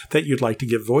anyone that you'd like to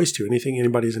give voice to?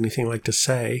 Anything like to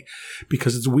say?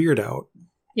 Because it's weird out.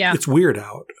 Yeah, it's weird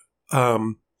out.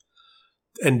 And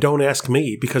don't ask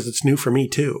me, because it's new for me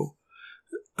too.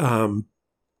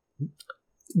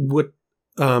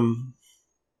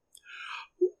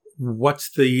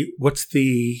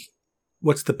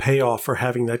 What's the payoff for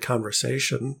having that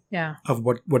conversation? Yeah. Of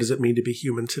what does it mean to be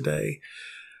human today?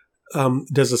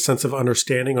 Does a sense of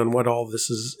understanding on what all this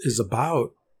is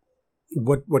about,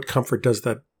 what comfort does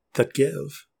that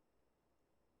give?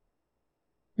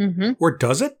 Mm-hmm. Or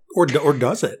does it? Or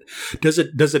does it? Does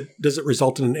it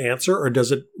result in an answer, or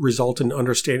does it result in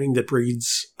understanding that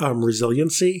breeds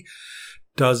resiliency?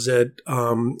 Does it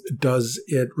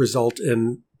result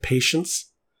in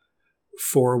patience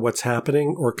for what's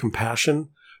happening, or compassion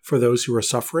for those who are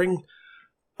suffering?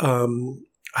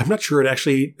 I'm not sure it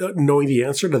actually, knowing the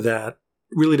answer to that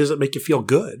really doesn't make you feel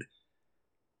good.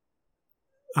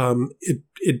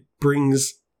 It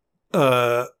brings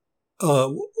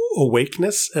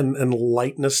awakeness and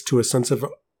lightness to a sense of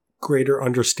greater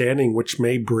understanding, which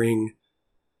may bring,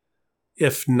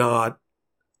 if not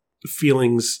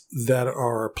feelings that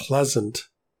are pleasant,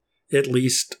 at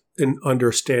least an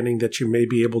understanding that you may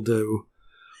be able to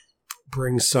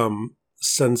bring some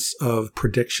sense of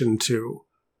prediction to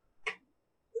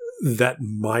that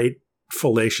might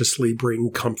fallaciously bring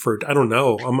comfort. I don't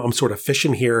know. I'm sort of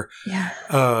fishing here.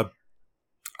 Yeah.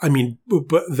 I mean,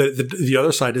 but the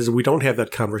other side is we don't have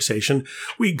that conversation.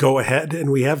 We go ahead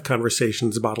and we have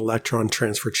conversations about electron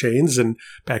transfer chains and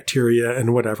bacteria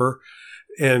and whatever.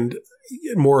 And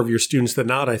more of your students than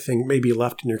not, I think, may be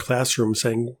left in your classroom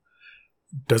saying,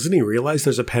 doesn't he realize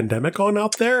there's a pandemic on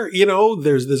out there? You know,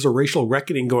 there's a racial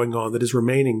reckoning going on that is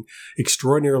remaining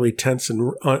extraordinarily tense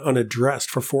and unaddressed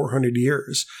for 400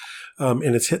 years.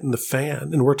 And it's hitting the fan.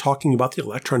 And we're talking about the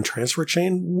electron transfer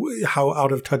chain. How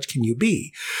out of touch can you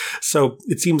be? So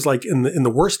it seems like in the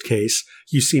worst case,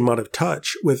 you seem out of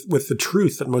touch with the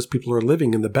truth that most people are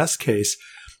living. In the best case,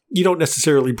 you don't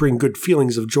necessarily bring good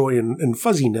feelings of joy and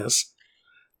fuzziness,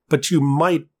 but you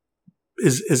might.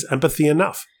 Is empathy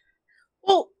enough?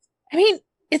 Well, I mean,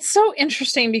 it's so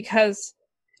interesting because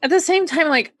at the same time,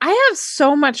 like, I have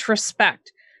so much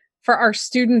respect for our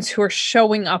students who are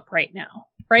showing up right now,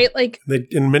 right? Like,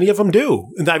 and many of them do.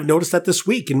 And I've noticed that this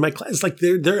week in my class, like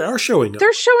they are showing up.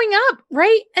 They're showing up,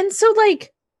 right? And so,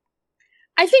 like,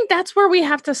 I think that's where we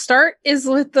have to start, is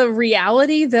with the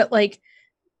reality that like,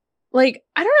 I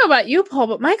don't know about you, Paul,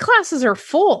 but my classes are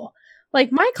full.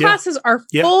 Like, my classes are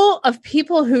full of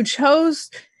people who chose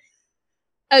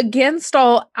against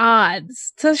all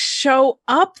odds to show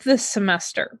up this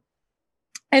semester.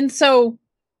 And so,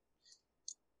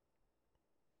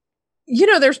 you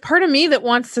know, there's part of me that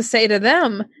wants to say to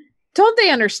them, don't they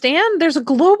understand? There's a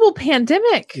global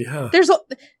pandemic. Yeah.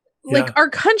 Like, our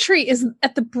country is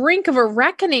at the brink of a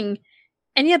reckoning,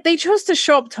 and yet they chose to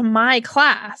show up to my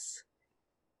class.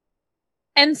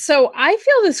 And so I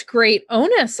feel this great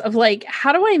onus of like,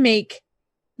 how do I make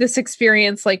this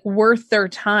experience like worth their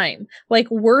time, like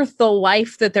worth the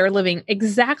life that they're living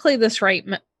exactly this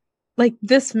like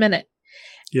this minute.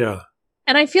 Yeah.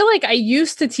 And I feel like I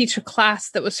used to teach a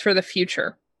class that was for the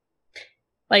future.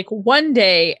 Like, one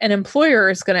day an employer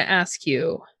is going to ask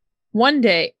you, one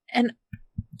day, and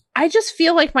I just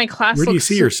feel like my class. Where do you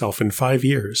see yourself in 5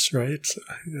 years, right?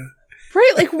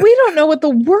 Right. Like, we don't know what the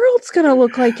world's going to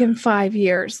look like in 5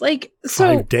 years. Like,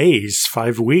 so 5 days,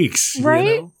 5 weeks. Right.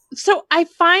 You know? So I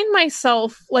find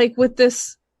myself like with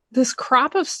this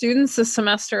crop of students this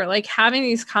semester, like having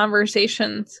these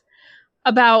conversations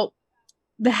about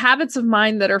the habits of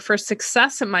mind that are for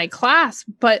success in my class.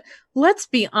 But let's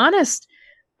be honest,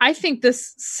 I think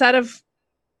this set of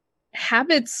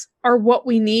habits are what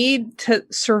we need to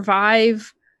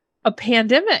survive a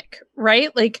pandemic,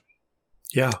 right? Like,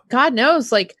 yeah, God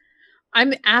knows, like,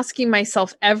 I'm asking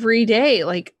myself every day,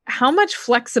 like, how much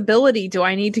flexibility do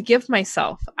I need to give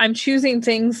myself? I'm choosing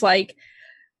things like,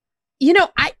 you know,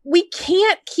 we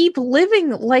can't keep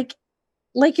living like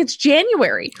it's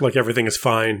January. Like everything is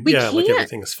fine. Like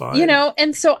everything is fine. You know,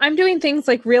 and so I'm doing things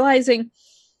like realizing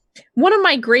one of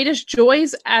my greatest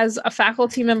joys as a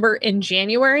faculty member in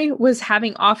January was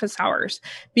having office hours,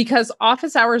 because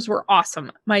office hours were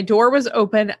awesome. My door was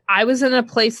open. I was in a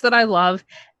place that I love,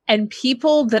 and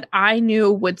people that I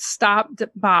knew would stop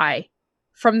by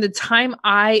from the time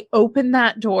I opened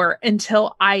that door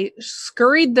until I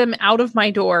scurried them out of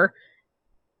my door,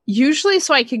 usually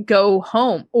so I could go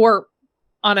home. Or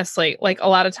honestly, like, a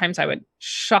lot of times I would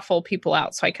shuffle people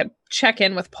out so I could check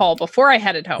in with Paul before I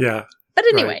headed home. Yeah. But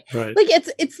anyway, right. Like,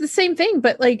 it's the same thing,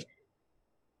 but like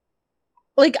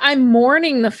I'm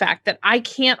mourning the fact that I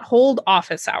can't hold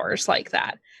office hours like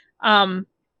that.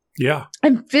 Yeah.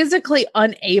 I'm physically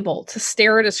unable to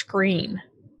stare at a screen.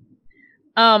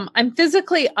 I'm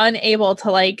physically unable to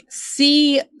like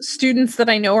see students that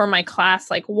I know are my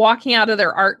class, like walking out of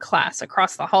their art class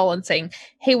across the hall and saying,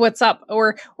 "Hey, what's up?"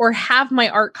 Or have my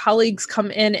art colleagues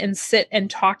come in and sit and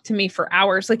talk to me for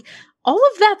hours. Like, all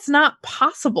of that's not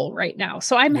possible right now.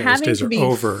 So I'm having to be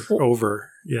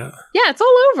over. Yeah. Yeah, it's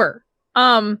all over.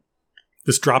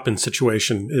 This drop-in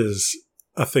situation is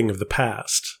a thing of the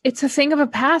past. It's a thing of a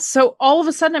past. So all of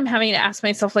a sudden I'm having to ask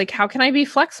myself, like, how can I be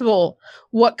flexible?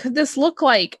 What could this look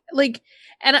like? Like,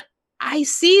 and I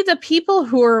see the people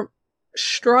who are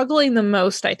struggling the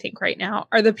most, I think right now,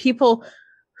 are the people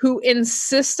who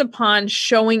insist upon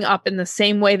showing up in the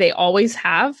same way they always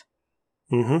have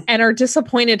and are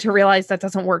disappointed to realize that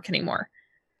doesn't work anymore.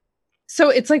 So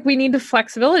it's like, we need the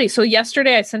flexibility. So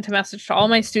yesterday I sent a message to all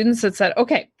my students that said,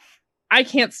 okay, I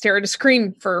can't stare at a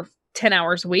screen for 10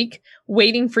 hours a week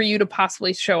waiting for you to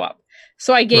possibly show up.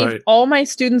 So I gave all my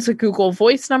students a Google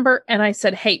Voice number and I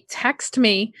said, hey, text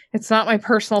me. It's not my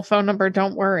personal phone number.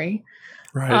 Don't worry.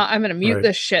 I'm going to mute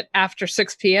this shit after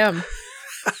 6 p.m.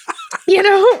 You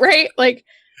know, right? Like,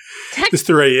 this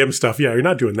 3 a.m. stuff. Yeah, you're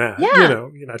not doing that. Yeah. You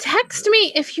know, you're not text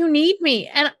me if you need me.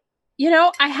 And, you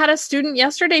know, I had a student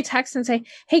yesterday text and say,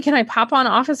 hey, can I pop on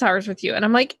office hours with you? And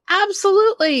I'm like,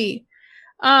 absolutely.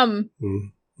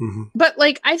 But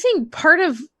like, I think part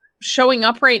of showing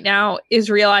up right now is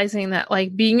realizing that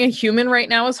like being a human right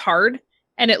now is hard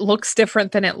and it looks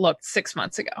different than it looked 6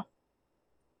 months ago.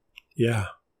 Yeah.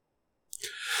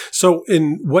 So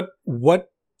in what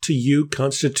to you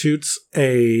constitutes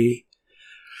a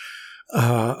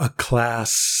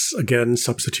class? Again,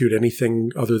 substitute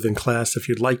anything other than class if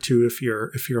you'd like to, if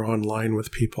you're online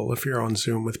with people, if you're on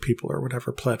Zoom with people or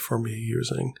whatever platform you're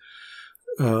using.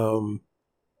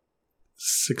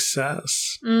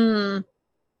 Success. You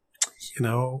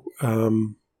know,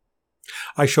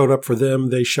 I showed up for them.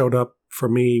 They showed up for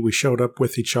me. We showed up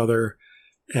with each other,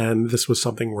 and this was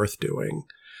something worth doing.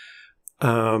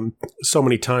 So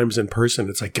many times in person,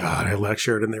 it's like, God, I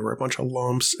lectured and they were a bunch of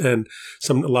lumps. And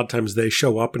a lot of times they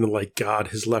show up and like, God,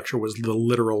 his lecture was the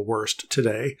literal worst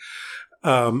today.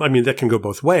 I mean, that can go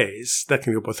both ways.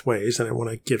 And I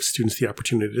want to give students the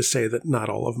opportunity to say that not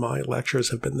all of my lectures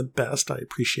have been the best. I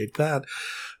appreciate that.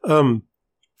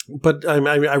 But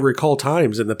I recall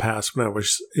times in the past when I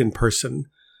was in person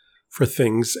for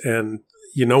things, and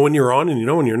you know when you're on and you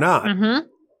know when you're not.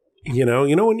 You know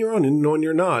when you're on and you know when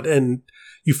you're not. And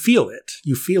you feel it.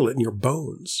 You feel it in your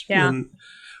bones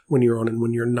when you're on and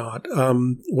when you're not.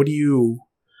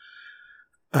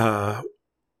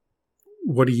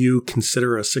 What do you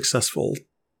consider a successful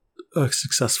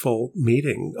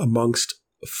meeting amongst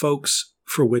folks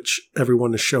for which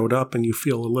everyone has showed up and you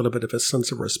feel a little bit of a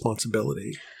sense of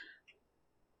responsibility?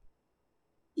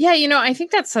 Yeah, you know, I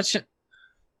think that's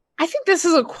I think this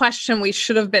is a question we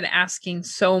should have been asking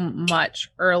so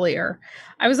much earlier.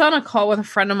 I was on a call with a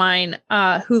friend of mine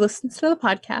who listens to the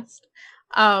podcast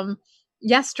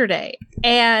yesterday,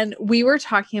 and we were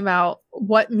talking about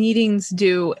what meetings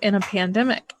do in a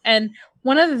pandemic. And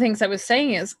one of the things I was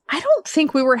saying is, I don't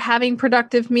think we were having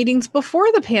productive meetings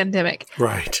before the pandemic.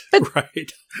 Right.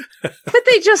 But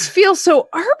they just feel so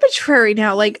arbitrary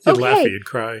now. Like, you'd okay, laugh, you'd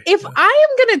cry. If I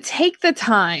am going to take the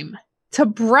time to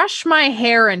brush my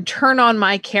hair and turn on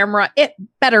my camera, it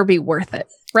better be worth it,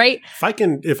 right?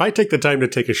 If I take the time to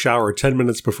take a shower 10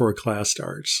 minutes before class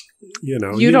starts, you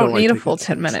don't need a full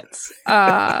 10 minutes.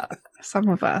 Some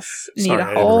of us need a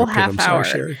whole half hour.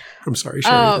 I'm sorry,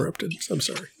 Sherry interrupted. I'm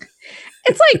sorry.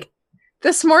 It's like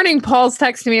this morning, Paul's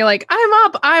texting me like,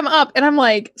 I'm up. And I'm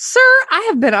like, sir, I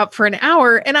have been up for an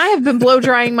hour and I have been blow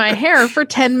drying my hair for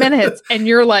 10 minutes. And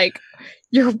you're like,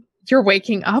 you're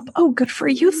waking up. Oh, good for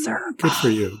you, sir. Good for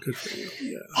you.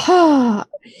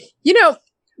 Yeah.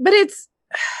 But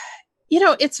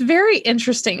it's very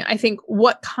interesting. I think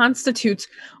what constitutes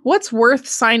what's worth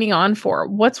signing on for,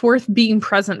 what's worth being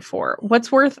present for,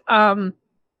 what's worth,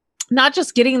 not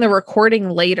just getting the recording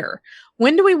later.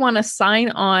 When do we want to sign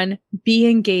on, be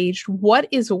engaged? What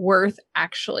is worth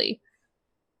actually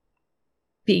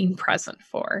being present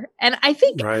for? And I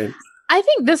think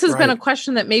this has been a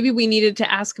question that maybe we needed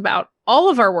to ask about all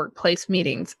of our workplace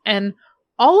meetings and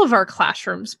all of our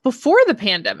classrooms before the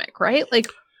pandemic, right? Like,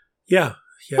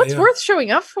 what's worth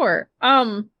showing up for?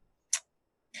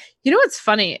 What's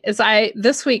funny is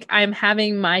this week I'm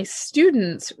having my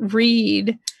students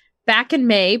read. Back in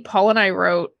May, Paul and I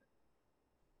wrote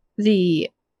the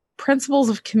Principles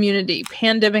of Community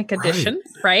Pandemic Edition,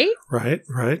 right?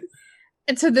 Right.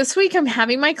 And so this week I'm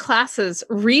having my classes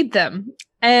read them,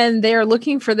 and they're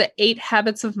looking for the 8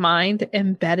 habits of mind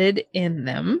embedded in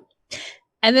them.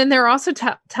 And then they're also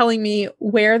telling me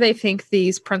where they think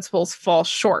these principles fall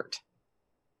short.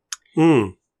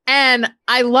 And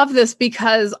I love this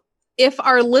because if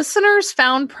our listeners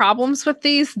found problems with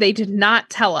these, they did not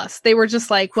tell us. They were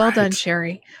just like, well done,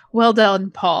 Sherry. Well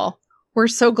done, Paul. We're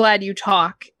so glad you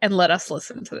talk and let us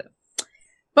listen to them.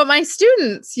 But my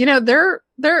students, they're,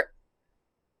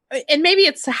 and maybe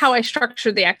it's how I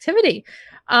structured the activity.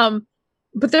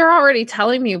 But they're already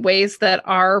telling me ways that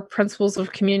our principles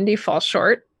of community fall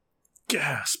short.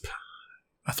 Gasp.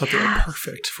 I thought they were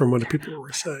perfect from what the people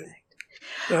were saying.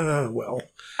 Well,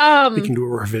 we can do a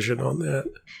revision on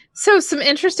that. So some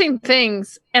interesting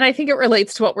things, and I think it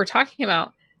relates to what we're talking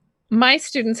about. My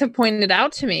students have pointed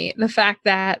out to me the fact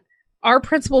that our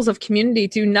principles of community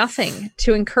do nothing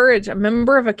to encourage a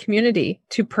member of a community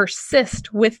to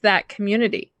persist with that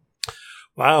community.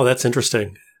 Wow, that's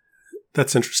interesting.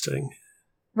 That's interesting.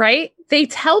 Right? They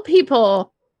tell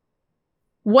people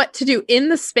what to do in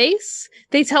the space.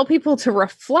 They tell people to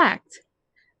reflect,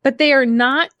 but they are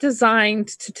not designed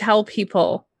to tell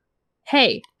people,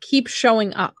 hey, keep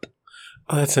showing up.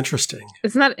 Oh, that's interesting.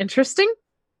 Isn't that interesting?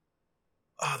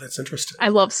 Oh, that's interesting. I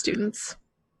love students.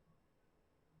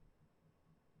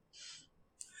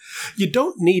 You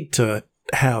don't need to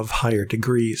have higher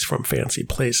degrees from fancy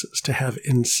places to have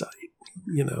insight,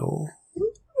 you know.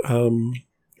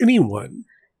 Anyone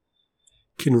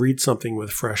can read something with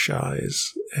fresh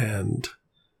eyes and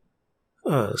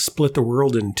split the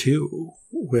world in two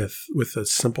with a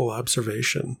simple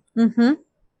observation. Mm-hmm. Yeah.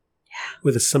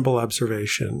 With a simple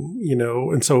observation, you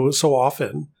know. And so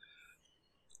often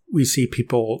we see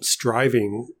people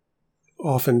striving,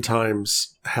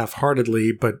 oftentimes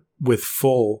half-heartedly, but with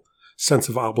full sense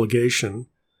of obligation,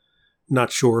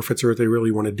 not sure if it's what they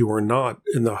really want to do or not,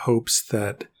 in the hopes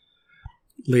that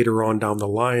later on down the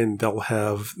line, they'll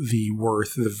have the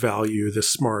worth, the value, the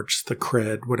smarts, the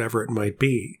cred, whatever it might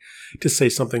be, to say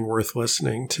something worth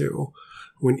listening to,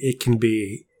 when it can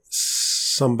be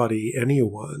somebody,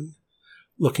 anyone,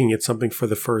 looking at something for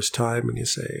the first time, and you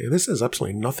say, this is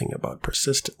absolutely nothing about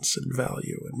persistence and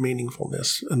value and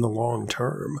meaningfulness in the long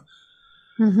term.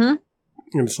 Mm-hmm.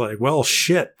 And it's like, well,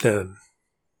 shit, then.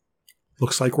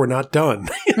 Looks like we're not done.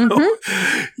 And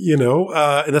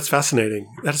that's fascinating.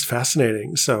 That is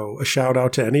fascinating. So a shout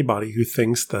out to anybody who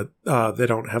thinks that they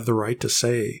don't have the right to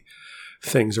say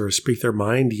things or speak their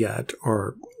mind yet,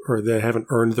 or they haven't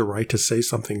earned the right to say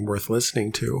something worth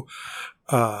listening to.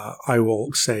 I will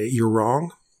say you're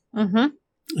wrong, and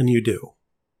you do.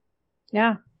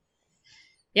 Yeah.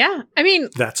 Yeah. I mean,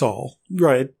 that's all,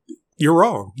 right? You're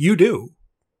wrong. You do.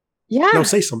 Yeah. Now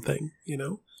say something, you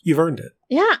know, you've earned it.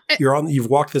 Yeah. You've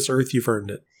walked this earth. You've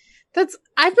earned it.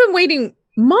 I've been waiting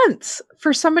months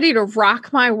for somebody to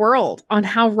rock my world on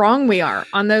how wrong we are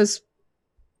on those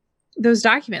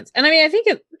documents. And I mean, I think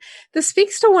this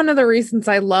speaks to one of the reasons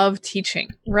I love teaching,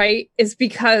 right? Is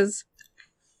because,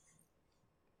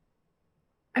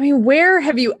 I mean, where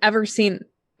have you ever seen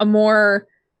a more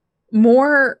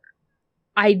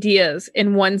ideas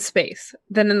in one space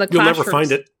than in the classroom? You'll never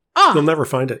find it. Oh. You'll never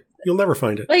find it. You'll never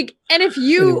find it. Like, and if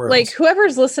you, like,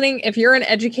 whoever's listening, if you're an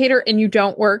educator and you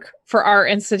don't work for our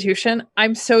institution,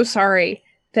 I'm so sorry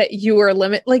that you are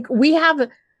limited. Like,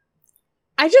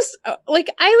 I just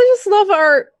love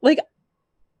I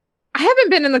haven't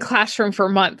been in the classroom for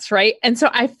months, right? And so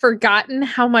I've forgotten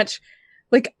how much,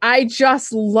 like, I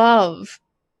just love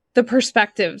the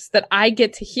perspectives that I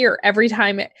get to hear every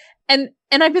time. And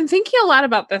I've been thinking a lot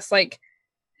about this, like,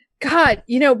 God,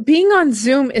 you know, being on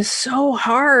Zoom is so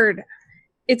hard.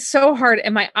 It's so hard.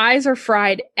 And my eyes are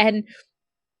fried. And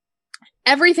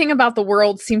everything about the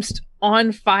world seems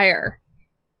on fire.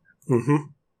 Mm-hmm.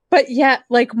 But yet,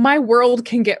 like, my world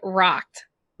can get rocked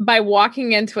by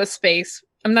walking into a space.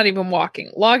 I'm not even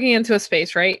walking, logging into a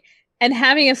space, right? And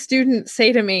having a student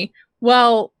say to me,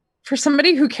 well, for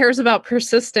somebody who cares about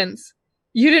persistence,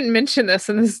 you didn't mention this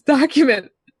in this document.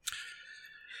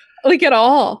 Like, at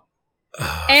all.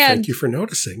 And thank you for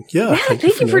noticing. Yeah,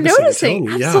 thank you for noticing.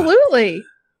 Absolutely. Yeah.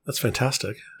 That's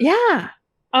fantastic. Yeah.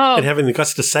 And having the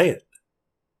guts to say it.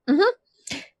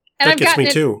 Mm-hmm. And that gets me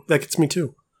too. That gets me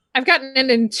too. I've gotten it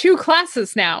in 2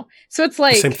 classes now. So it's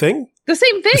like... The same thing? The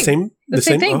same thing. The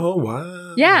same thing. Oh,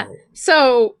 wow. Yeah.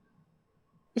 So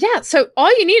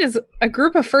all you need is a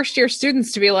group of first-year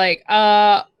students to be like,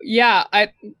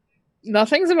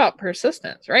 nothing's about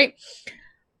persistence, right?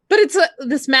 But it's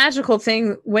this magical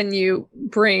thing when you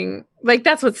bring, like,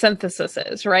 that's what synthesis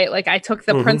is, right? Like, I took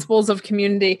the principles of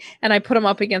community and I put them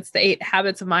up against the 8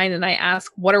 habits of mind, and I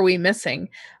ask, what are we missing?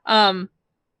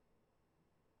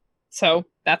 So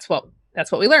that's what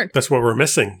we learned. That's what we're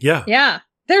missing. Yeah. Yeah.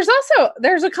 There's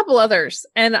a couple others,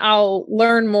 and I'll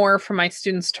learn more from my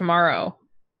students tomorrow.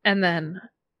 And then,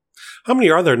 how many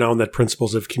are there now in that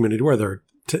principles of community? Were there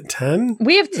 10?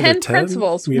 We have 10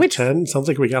 principles. We have 10. Sounds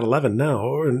like we got 11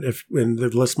 now, and the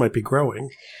list might be growing.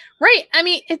 Right. I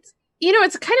mean, it's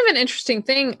kind of an interesting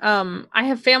thing. I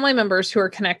have family members who are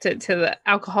connected to the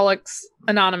Alcoholics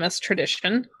Anonymous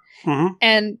tradition,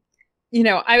 and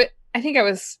I think I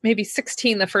was maybe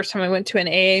 16 the first time I went to an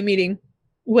AA meeting,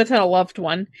 with a loved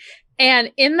one.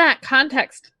 And in that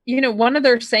context, one of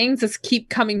their sayings is keep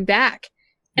coming back.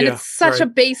 And it's such a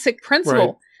basic principle.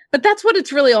 Right. But that's what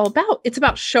it's really all about. It's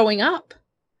about showing up.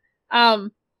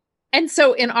 And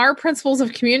so in our principles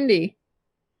of community,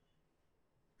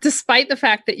 despite the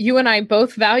fact that you and I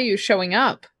both value showing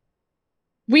up,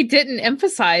 we didn't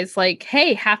emphasize like,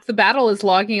 hey, half the battle is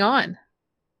logging on.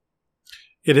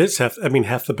 It is half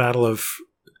the battle of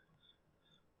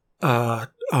an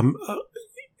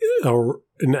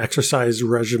exercise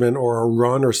regimen or a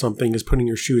run or something is putting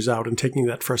your shoes out and taking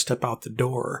that first step out the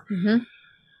door. Mm-hmm.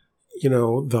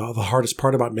 The hardest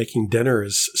part about making dinner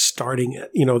is starting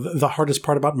it. The hardest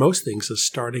part about most things is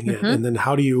starting it. And then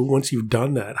once you've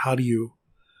done that, how do you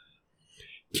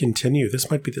continue?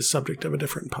 This might be the subject of a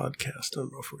different podcast. I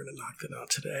don't know if we're going to knock that out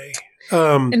today.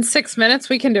 In 6 minutes,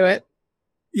 we can do it.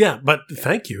 Yeah, but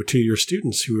thank you to your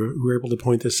students who were able to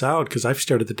point this out, because I've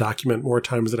started the document more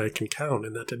times than I can count,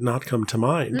 and that did not come to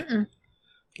mind. Mm-mm.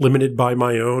 Limited by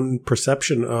my own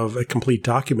perception of a complete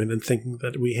document and thinking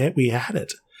that we had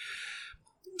it.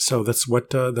 So that's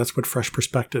what fresh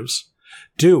perspectives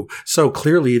do. So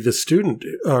clearly, the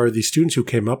students who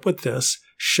came up with this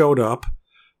showed up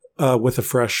with a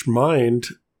fresh mind,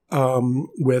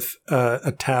 with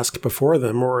a task before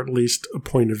them, or at least a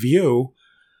point of view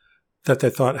that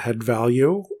they thought had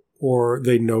value, or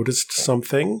they noticed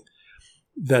something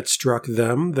that struck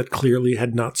them that clearly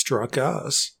had not struck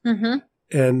us. Mm-hmm.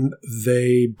 And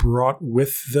they brought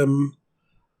with them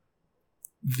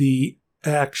the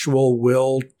actual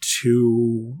will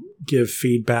to give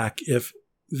feedback if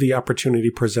the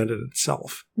opportunity presented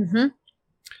itself. Mm-hmm.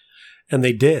 And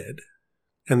they did.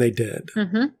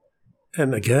 Mm-hmm.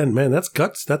 And again, man, that's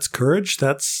guts, that's courage,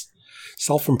 that's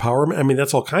self-empowerment.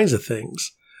 That's all kinds of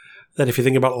things that if you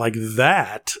think about it like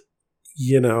that,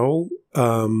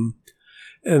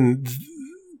 and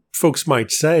folks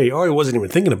might say, oh, I wasn't even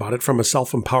thinking about it from a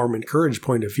self-empowerment courage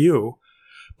point of view,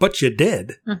 but you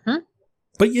did. Mm-hmm.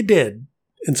 But you did.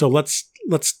 And so let's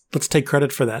take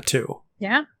credit for that too.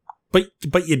 Yeah.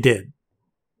 But you did.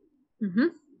 Mm-hmm.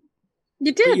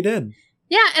 You did. But you did.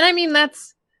 Yeah, and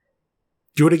that's...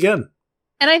 Do it again.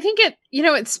 And I think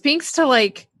it speaks to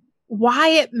like why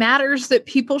it matters that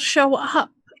people show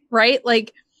up, right?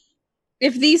 Like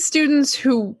if these students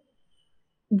who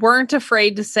weren't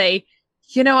afraid to say,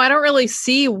 I don't really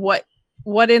see what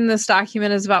in this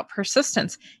document is about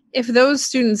persistence. If those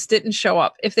students didn't show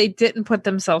up, if they didn't put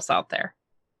themselves out there,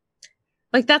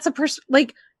 like that's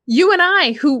like you and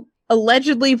I who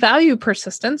allegedly value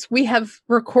persistence, we have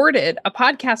recorded a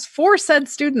podcast for said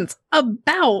students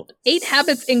about 8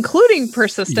 habits, including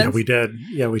persistence. Yeah,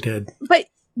 we did. But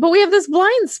we have this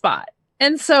blind spot.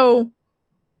 And so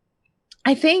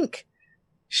I think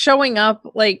showing up,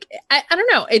 like, I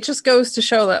don't know, it just goes to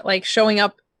show that like showing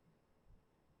up,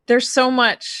 there's so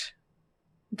much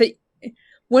that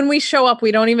when we show up,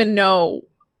 we don't even know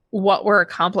what we're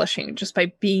accomplishing just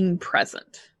by being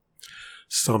present.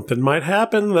 Something might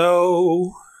happen,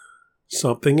 though.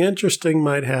 Something interesting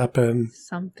might happen.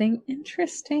 Something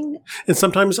interesting. And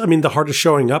sometimes, the hardest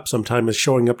showing up sometimes is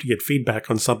showing up to get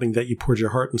feedback on something that you poured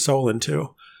your heart and soul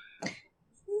into.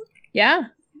 Yeah.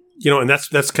 And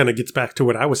that's kind of gets back to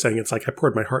what I was saying. It's like I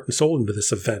poured my heart and soul into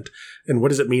this event. And what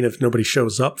does it mean if nobody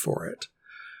shows up for it?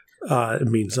 It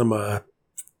means I'm a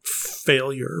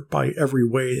failure by every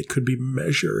way it could be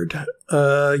measured.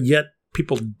 Yet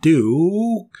people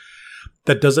do.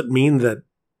 That doesn't mean that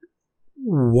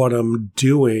what I'm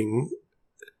doing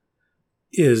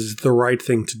is the right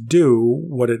thing to do.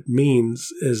 What it means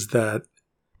is that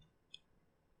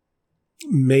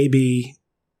maybe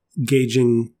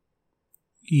gauging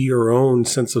your own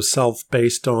sense of self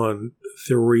based on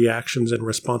the reactions and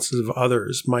responses of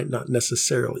others might not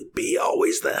necessarily be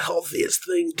always the healthiest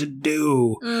thing to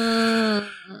do.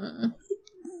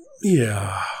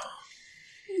 Yeah.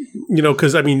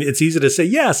 Because, it's easy to say,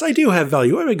 yes, I do have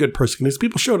value. I'm a good person. As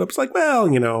people showed up, it's like,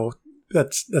 well,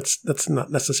 that's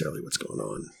not necessarily what's going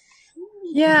on.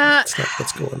 Yeah. That's not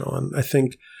what's going on. I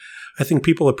think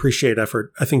people appreciate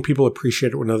effort. I think people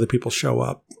appreciate it when other people show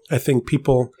up. I think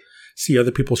people see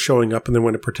other people showing up and they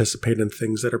want to participate in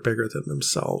things that are bigger than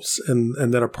themselves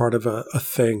and that are part of a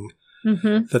thing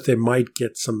that they might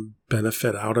get some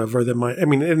benefit out of, or they might,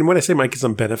 and when I say might get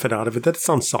some benefit out of it, that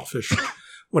sounds selfish.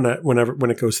 When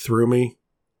it goes through me,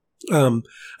 I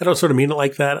don't sort of mean it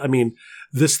like that.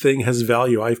 This thing has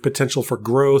value. I have potential for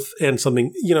growth and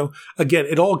something. Again,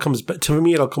 it all comes back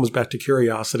to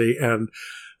curiosity and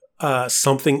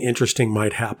something interesting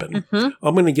might happen. Mm-hmm.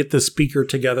 I'm going to get the speaker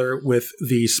together with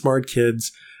the smart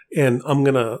kids and I'm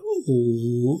going to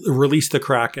release the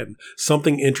Kraken.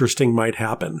 Something interesting might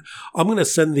happen. I'm going to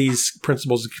send these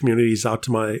principals and communities out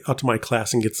to my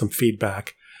class and get some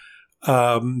feedback.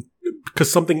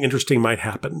 Because something interesting might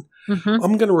happen. Mm-hmm.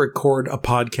 I'm going to record a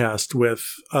podcast with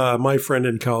my friend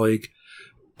and colleague,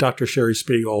 Dr. Sherry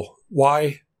Spiegel.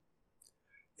 Why?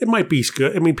 It might be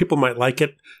good. I mean, people might like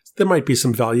it. There might be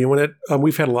some value in it.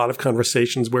 We've had a lot of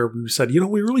conversations where we said,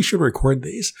 we really should record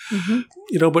these.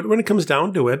 Mm-hmm. But when it comes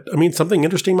down to it, I mean, something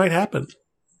interesting might happen.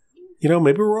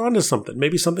 Maybe we're onto something.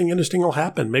 Maybe something interesting will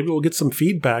happen. Maybe we'll get some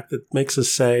feedback that makes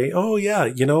us say, oh, yeah,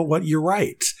 you know what? You're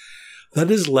right. That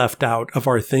is left out of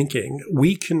our thinking.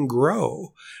 We can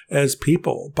grow as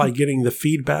people by getting the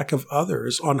feedback of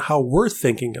others on how we're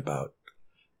thinking about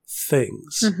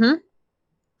things. Mm-hmm.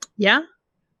 Yeah.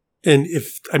 And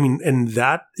is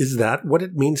that what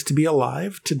it means to be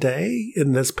alive today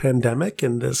in this pandemic?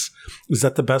 Is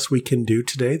that the best we can do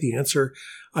today? The answer,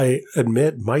 I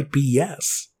admit, might be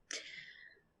yes.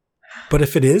 But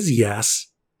if it is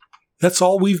yes, that's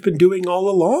all we've been doing all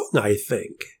along, I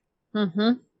think.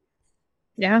 Mm-hmm.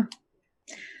 Yeah.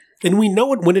 And we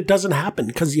know it when it doesn't happen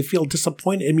because you feel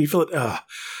disappointed and you feel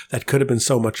that could have been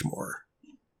so much more.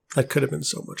 That could have been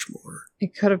so much more.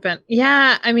 It could have been.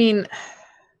 Yeah. I mean,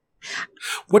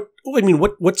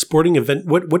 what sporting event,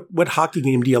 what hockey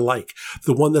game do you like?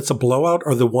 The one that's a blowout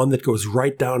or the one that goes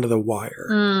right down to the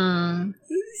wire?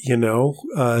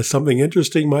 Something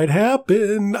interesting might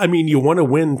happen. I mean, you want to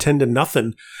win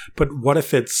 10-0, but what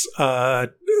if it's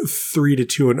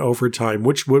 3-2 in overtime?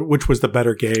 Which was the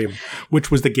better game?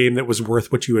 Which was the game that was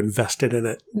worth what you invested in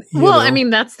it? I mean,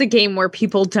 that's the game where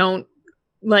people don't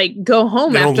go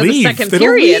home after the second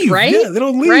period, right? Yeah, they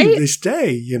don't leave. Right? They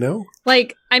stay,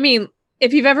 I mean,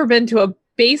 if you've ever been to a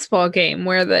baseball game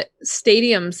where the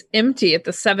stadium's empty at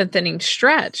the 7th inning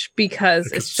stretch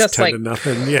because it's just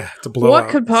 10-0. Yeah, it's a blowout. What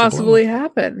could possibly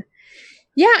happen?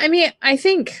 Yeah, I mean, I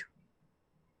think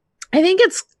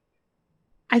this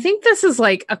is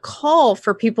a call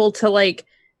for people to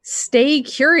stay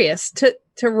curious,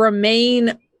 to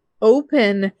remain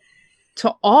open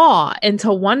to awe and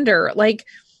to wonder.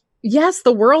 Yes,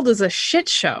 the world is a shit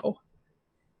show.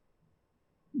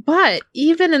 But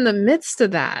even in the midst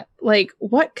of that,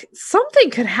 something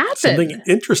could happen. Something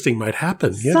interesting might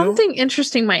happen. Something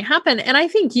interesting might happen. And I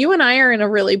think you and I are in a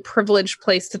really privileged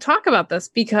place to talk about this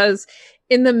because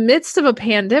in the midst of a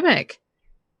pandemic,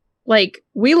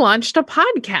 we launched a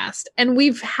podcast and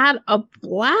we've had a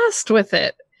blast with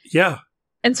it. Yeah.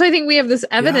 And so I think we have this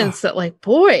evidence that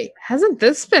boy, hasn't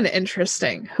this been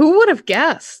interesting? Who would have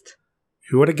guessed?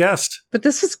 But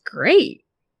this was great.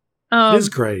 It is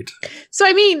great. So,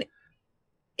 I mean,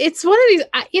 it's one of these,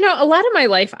 a lot of my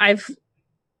life, I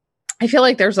feel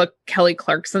like there's a Kelly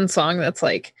Clarkson song that's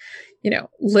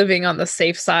living on the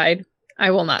safe side.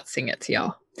 I will not sing it to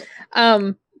y'all.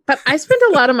 But I spent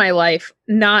a lot of my life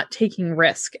not taking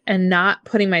risk and not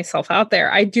putting myself out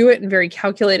there. I do it in very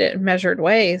calculated and measured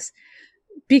ways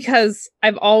because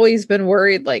I've always been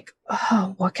worried,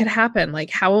 what could happen?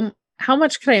 How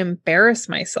much could I embarrass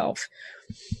myself?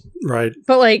 Right.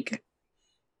 But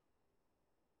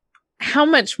how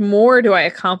much more do I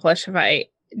accomplish if I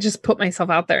just put myself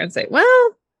out there and say, well,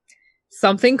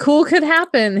 something cool could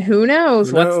happen. Who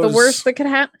knows? What's the worst that could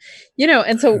happen?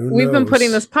 And so we've been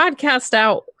putting this podcast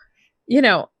out.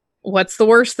 What's the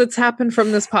worst that's happened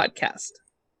from this podcast?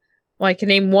 Well, I can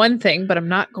name one thing, but I'm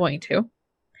not going to.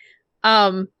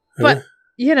 But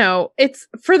it's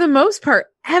for the most part,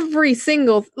 every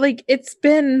single, it's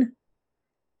been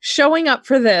showing up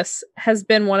for this has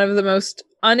been one of the most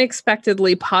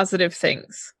unexpectedly positive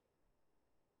things.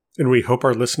 And we hope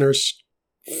our listeners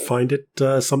find it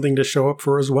something to show up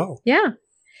for as well. Yeah.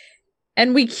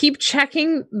 And we keep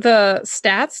checking the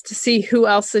stats to see who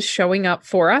else is showing up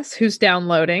for us, who's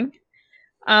downloading.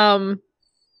 And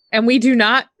we do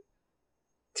not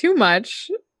too much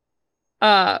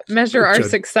measure our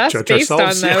success based on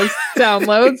those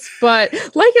downloads, but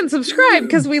like and subscribe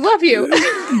because we love you.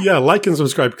 Yeah, like and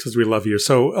subscribe because we love you.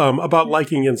 So about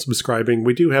liking and subscribing,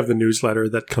 we do have the newsletter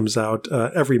that comes out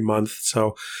every month.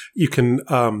 So you can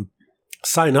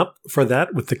sign up for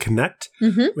that with the Connect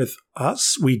with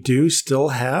us. We do still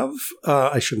have,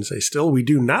 I shouldn't say still, we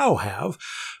do now have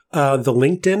the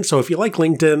LinkedIn. So if you like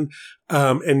LinkedIn,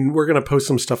 and we're going to post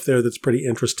some stuff there that's pretty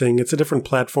interesting. It's a different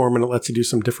platform and it lets you do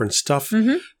some different stuff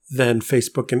than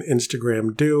Facebook and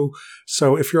Instagram do.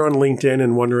 So if you're on LinkedIn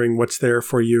and wondering what's there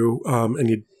for you, and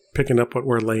you're picking up what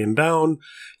we're laying down,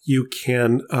 you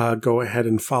can go ahead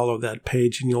and follow that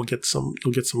page and you'll get some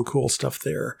cool stuff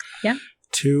there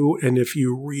too. And if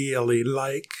you really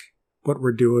like what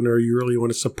we're doing or you really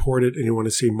want to support it and you want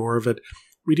to see more of it,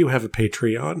 We do have a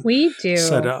Patreon. We do.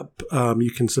 Set up. You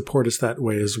can support us that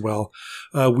way as well.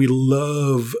 We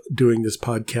love doing this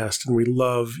podcast, and we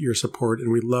love your support,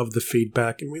 and we love the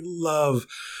feedback, and we love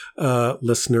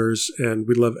listeners, and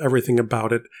we love everything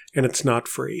about it, and it's not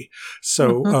free.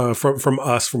 So from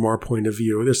our point of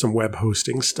view, there's some web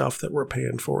hosting stuff that we're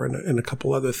paying for and a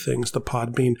couple other things, the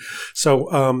Podbean. So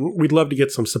we'd love to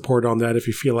get some support on that if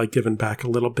you feel like giving back a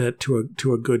little bit to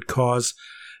a good cause.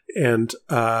 And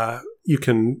you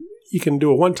can do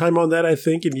a one-time on that, I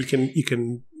think, and you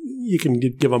can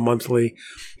give a monthly,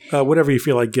 whatever you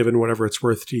feel like giving, whatever it's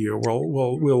worth to you.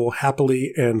 We'll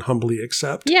happily and humbly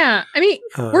accept. Yeah, I mean,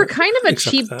 we're kind of a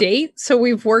cheap date, so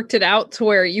we've worked it out to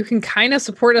where you can kind of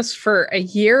support us for a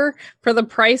year for the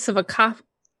price of a cup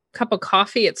of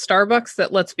coffee at Starbucks.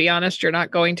 That, let's be honest, you're not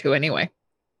going to anyway.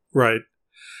 Right.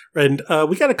 And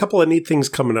we got a couple of neat things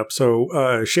coming up.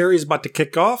 So Sherry's about to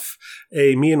kick off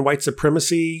a Me and White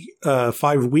Supremacy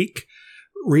 5-week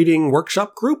reading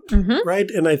workshop group,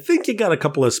 right? And I think you got a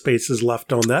couple of spaces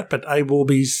left on that, but I will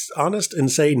be honest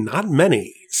and say not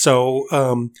many. So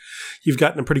you've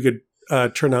gotten a pretty good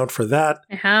turnout for that.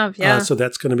 I have, yeah. So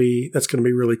that's going to be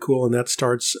really cool, and that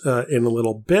starts in a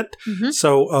little bit.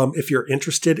 So if you're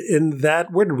interested in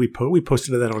that, where did we post? We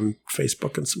posted that on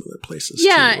Facebook and some other places.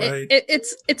 Yeah, too, right?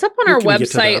 it's up on our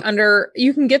website under.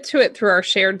 You can get to it through our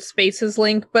shared spaces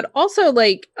link, but also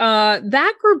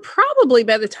that group probably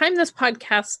by the time this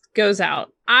podcast goes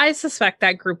out, I suspect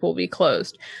that group will be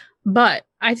closed. But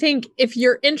I think if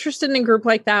you're interested in a group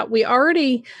like that, we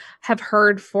already have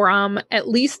heard from at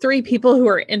least 3 people who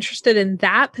are interested in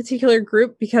that particular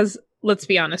group because, let's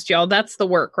be honest, y'all, that's the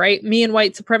work, right? Me and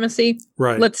White Supremacy.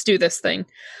 Right. Let's do this thing.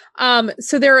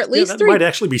 So there are at least 3. Might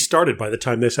actually be started by the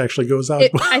time this actually goes out.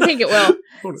 I think it will.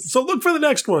 So look for the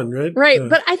next one, right? Right.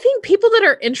 But I think people that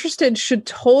are interested should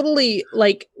totally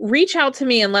reach out to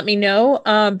me and let me know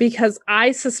because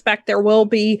I suspect there will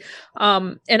be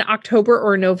an October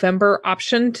or November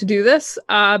option to do this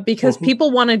because people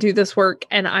want to do this work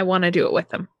and I want to do it with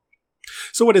them.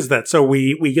 So what is that? So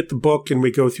we get the book and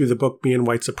we go through the book, Me and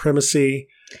White Supremacy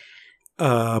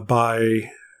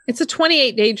by... It's a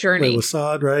 28-day journey. Layla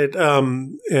Saad, right?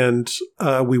 And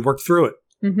we work through it.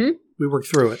 We work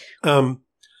through it,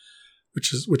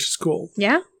 which is cool.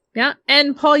 Yeah, yeah.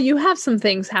 And Paul, you have some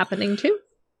things happening too.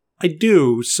 I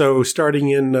do. So starting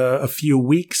in a few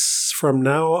weeks from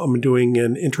now, I'm doing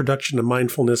an Introduction to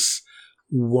Mindfulness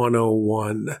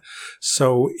 101.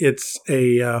 So it's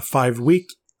a 5-week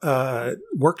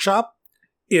workshop.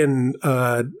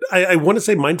 I want to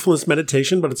say mindfulness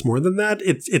meditation, but it's more than that.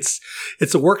 It's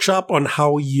a workshop on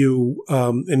how you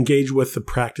engage with the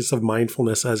practice of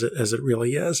mindfulness as it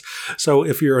really is. So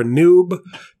if you're a noob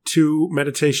to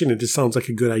meditation, it just sounds like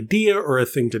a good idea or a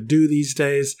thing to do these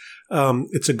days.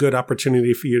 It's a good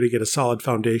opportunity for you to get a solid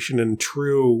foundation and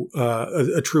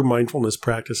a true mindfulness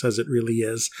practice as it really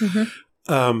is.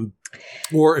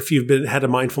 Or if you've had a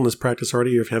mindfulness practice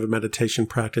already, or if you have a meditation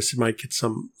practice, you might get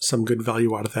some good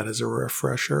value out of that as a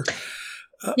refresher.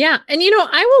 Yeah. And,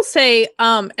 I will say,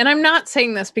 and I'm not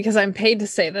saying this because I'm paid to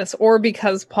say this or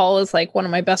because Paul is one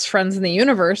of my best friends in the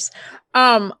universe.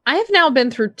 I have now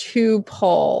been through 2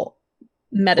 Paul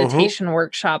meditation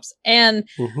workshops. And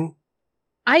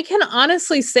I can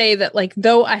honestly say that,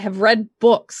 though I have read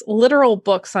books, literal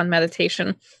books on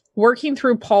meditation, working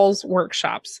through Paul's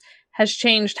workshops has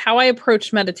changed how I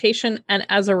approach meditation. And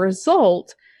as a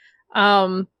result,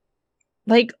 low-key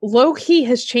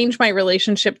has changed my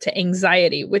relationship to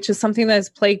anxiety, which is something that has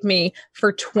plagued me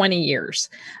for 20 years.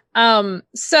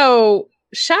 So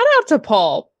shout out to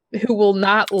Paul, who will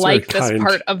not like this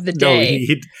part of the day.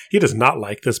 No, he does not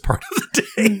like this part of the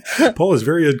day. Paul is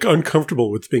very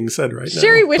uncomfortable with being said right now.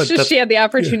 Sherry wishes she had the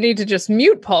opportunity to just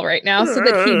mute Paul right now so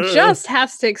that he just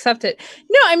has to accept it.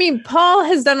 No, I mean, Paul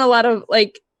has done a lot of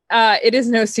it is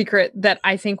no secret that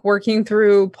I think working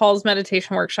through Paul's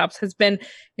meditation workshops has been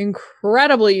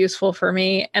incredibly useful for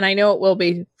me. And I know it will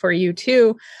be for you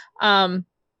too.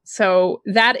 So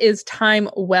that is time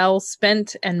well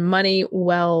spent and money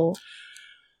well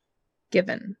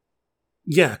given.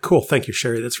 Yeah, cool. Thank you,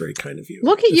 Sherry. That's very kind of you.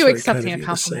 Look at you accepting a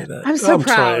compliment. I'm so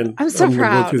proud. I'm so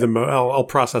proud. Go through I'll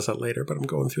process that later, but I'm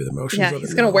going through the motions. Yeah,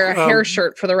 he's going to wear a hair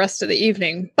shirt for the rest of the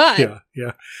evening. But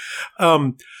yeah.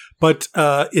 But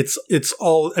it's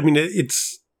all. I mean,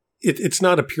 it's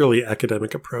not a purely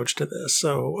academic approach to this.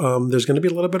 So there's going to be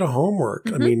a little bit of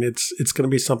homework. I mean, it's going to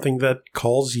be something that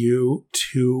calls you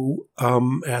to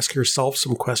ask yourself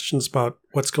some questions about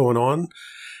what's going on.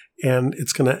 And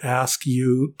it's going to ask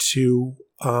you to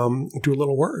do a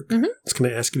little work. It's going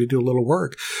to ask you to do a little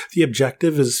work. The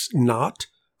objective is not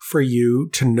for you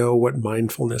to know what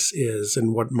mindfulness is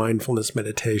and what mindfulness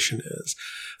meditation is.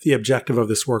 The objective of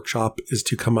this workshop is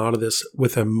to come out of this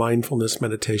with a mindfulness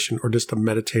meditation or just a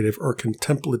meditative or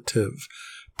contemplative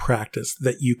practice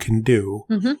that you can do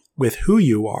with who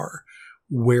you are,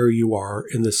 where you are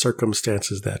in the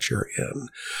circumstances that you're in.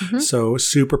 So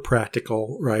super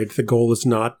practical, right? The goal is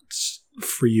not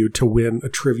for you to win a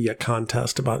trivia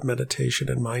contest about meditation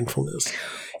and mindfulness.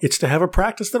 It's to have a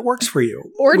practice that works for you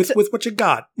with what you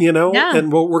got, you know, and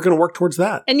we're going to work towards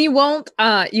that. And you will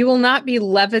not be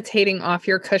levitating off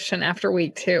your cushion after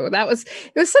week 2. It was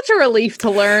such a relief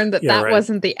to learn that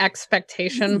wasn't the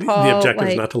expectation, Paul. The objective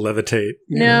is not to levitate.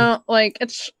 No, like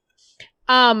it's,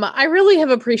 I really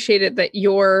have appreciated that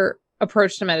your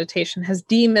approach to meditation has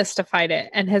demystified it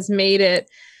and has made it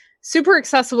super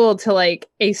accessible to like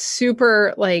a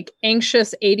super like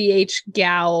anxious ADHD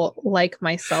gal like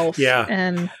myself. Yeah.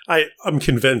 And I'm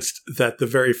convinced that the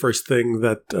very first thing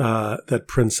that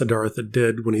Prince Siddhartha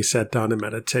did when he sat down to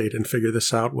meditate and figure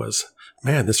this out was,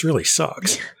 man, this really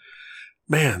sucks.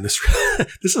 Man, this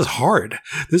is hard.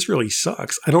 This really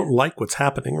sucks. I don't like what's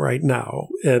happening right now.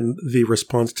 And the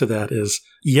response to that is,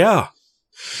 yeah.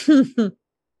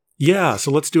 Yeah, so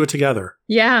let's do it together.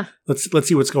 Yeah. Let's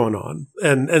see what's going on.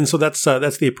 And so that's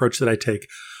the approach that I take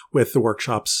with the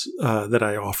workshops that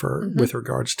I offer with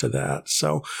regards to that.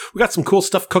 So we got some cool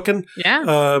stuff cooking.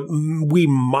 Yeah. We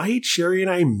might, Sherry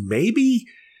and I, maybe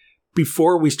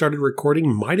before we started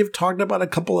recording, might have talked about a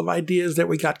couple of ideas that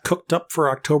we got cooked up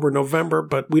for October, November,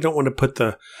 but we don't want to put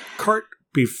the cart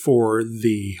before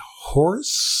the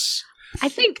horse. I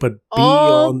think but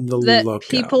all that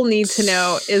people need to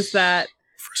know is that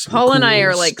Paul and I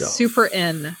are like super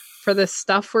in for the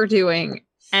stuff we're doing,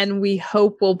 and we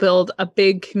hope we'll build a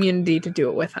big community to do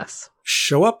it with us.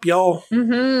 Show up, y'all.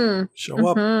 Show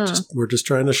up. We're just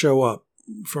trying to show up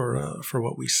for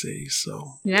what we see.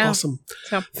 So awesome.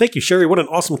 So, thank you, Sherry. What an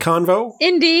awesome convo.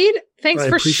 Indeed. Thanks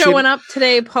for showing up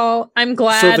today, Paul. I'm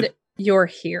glad you're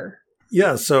here.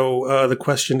 Yeah. So the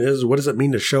question is, what does it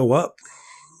mean to show up?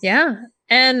 Yeah.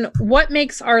 And what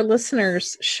makes our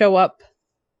listeners show up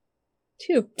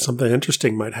too? Something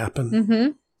interesting might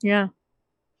happen. Yeah.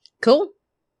 Cool.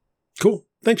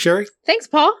 Thanks, Sherry. Thanks,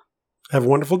 Paul. Have a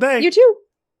wonderful day. You too.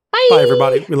 Bye. Bye,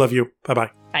 everybody. We love you. Bye-bye.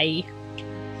 Bye.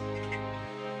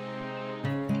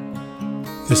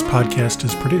 This podcast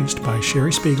is produced by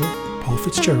Sherry Spiegel, Paul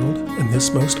Fitzgerald, and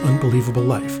This Most Unbelievable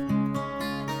Life.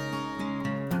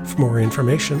 For more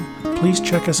information, please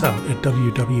check us out at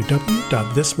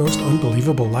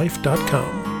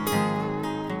www.thismostunbelievablelife.com.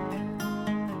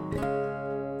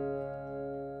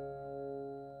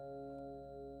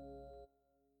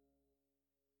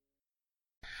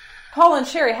 Paul and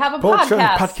Sherry have a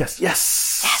podcast. Podcast.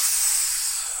 Yes.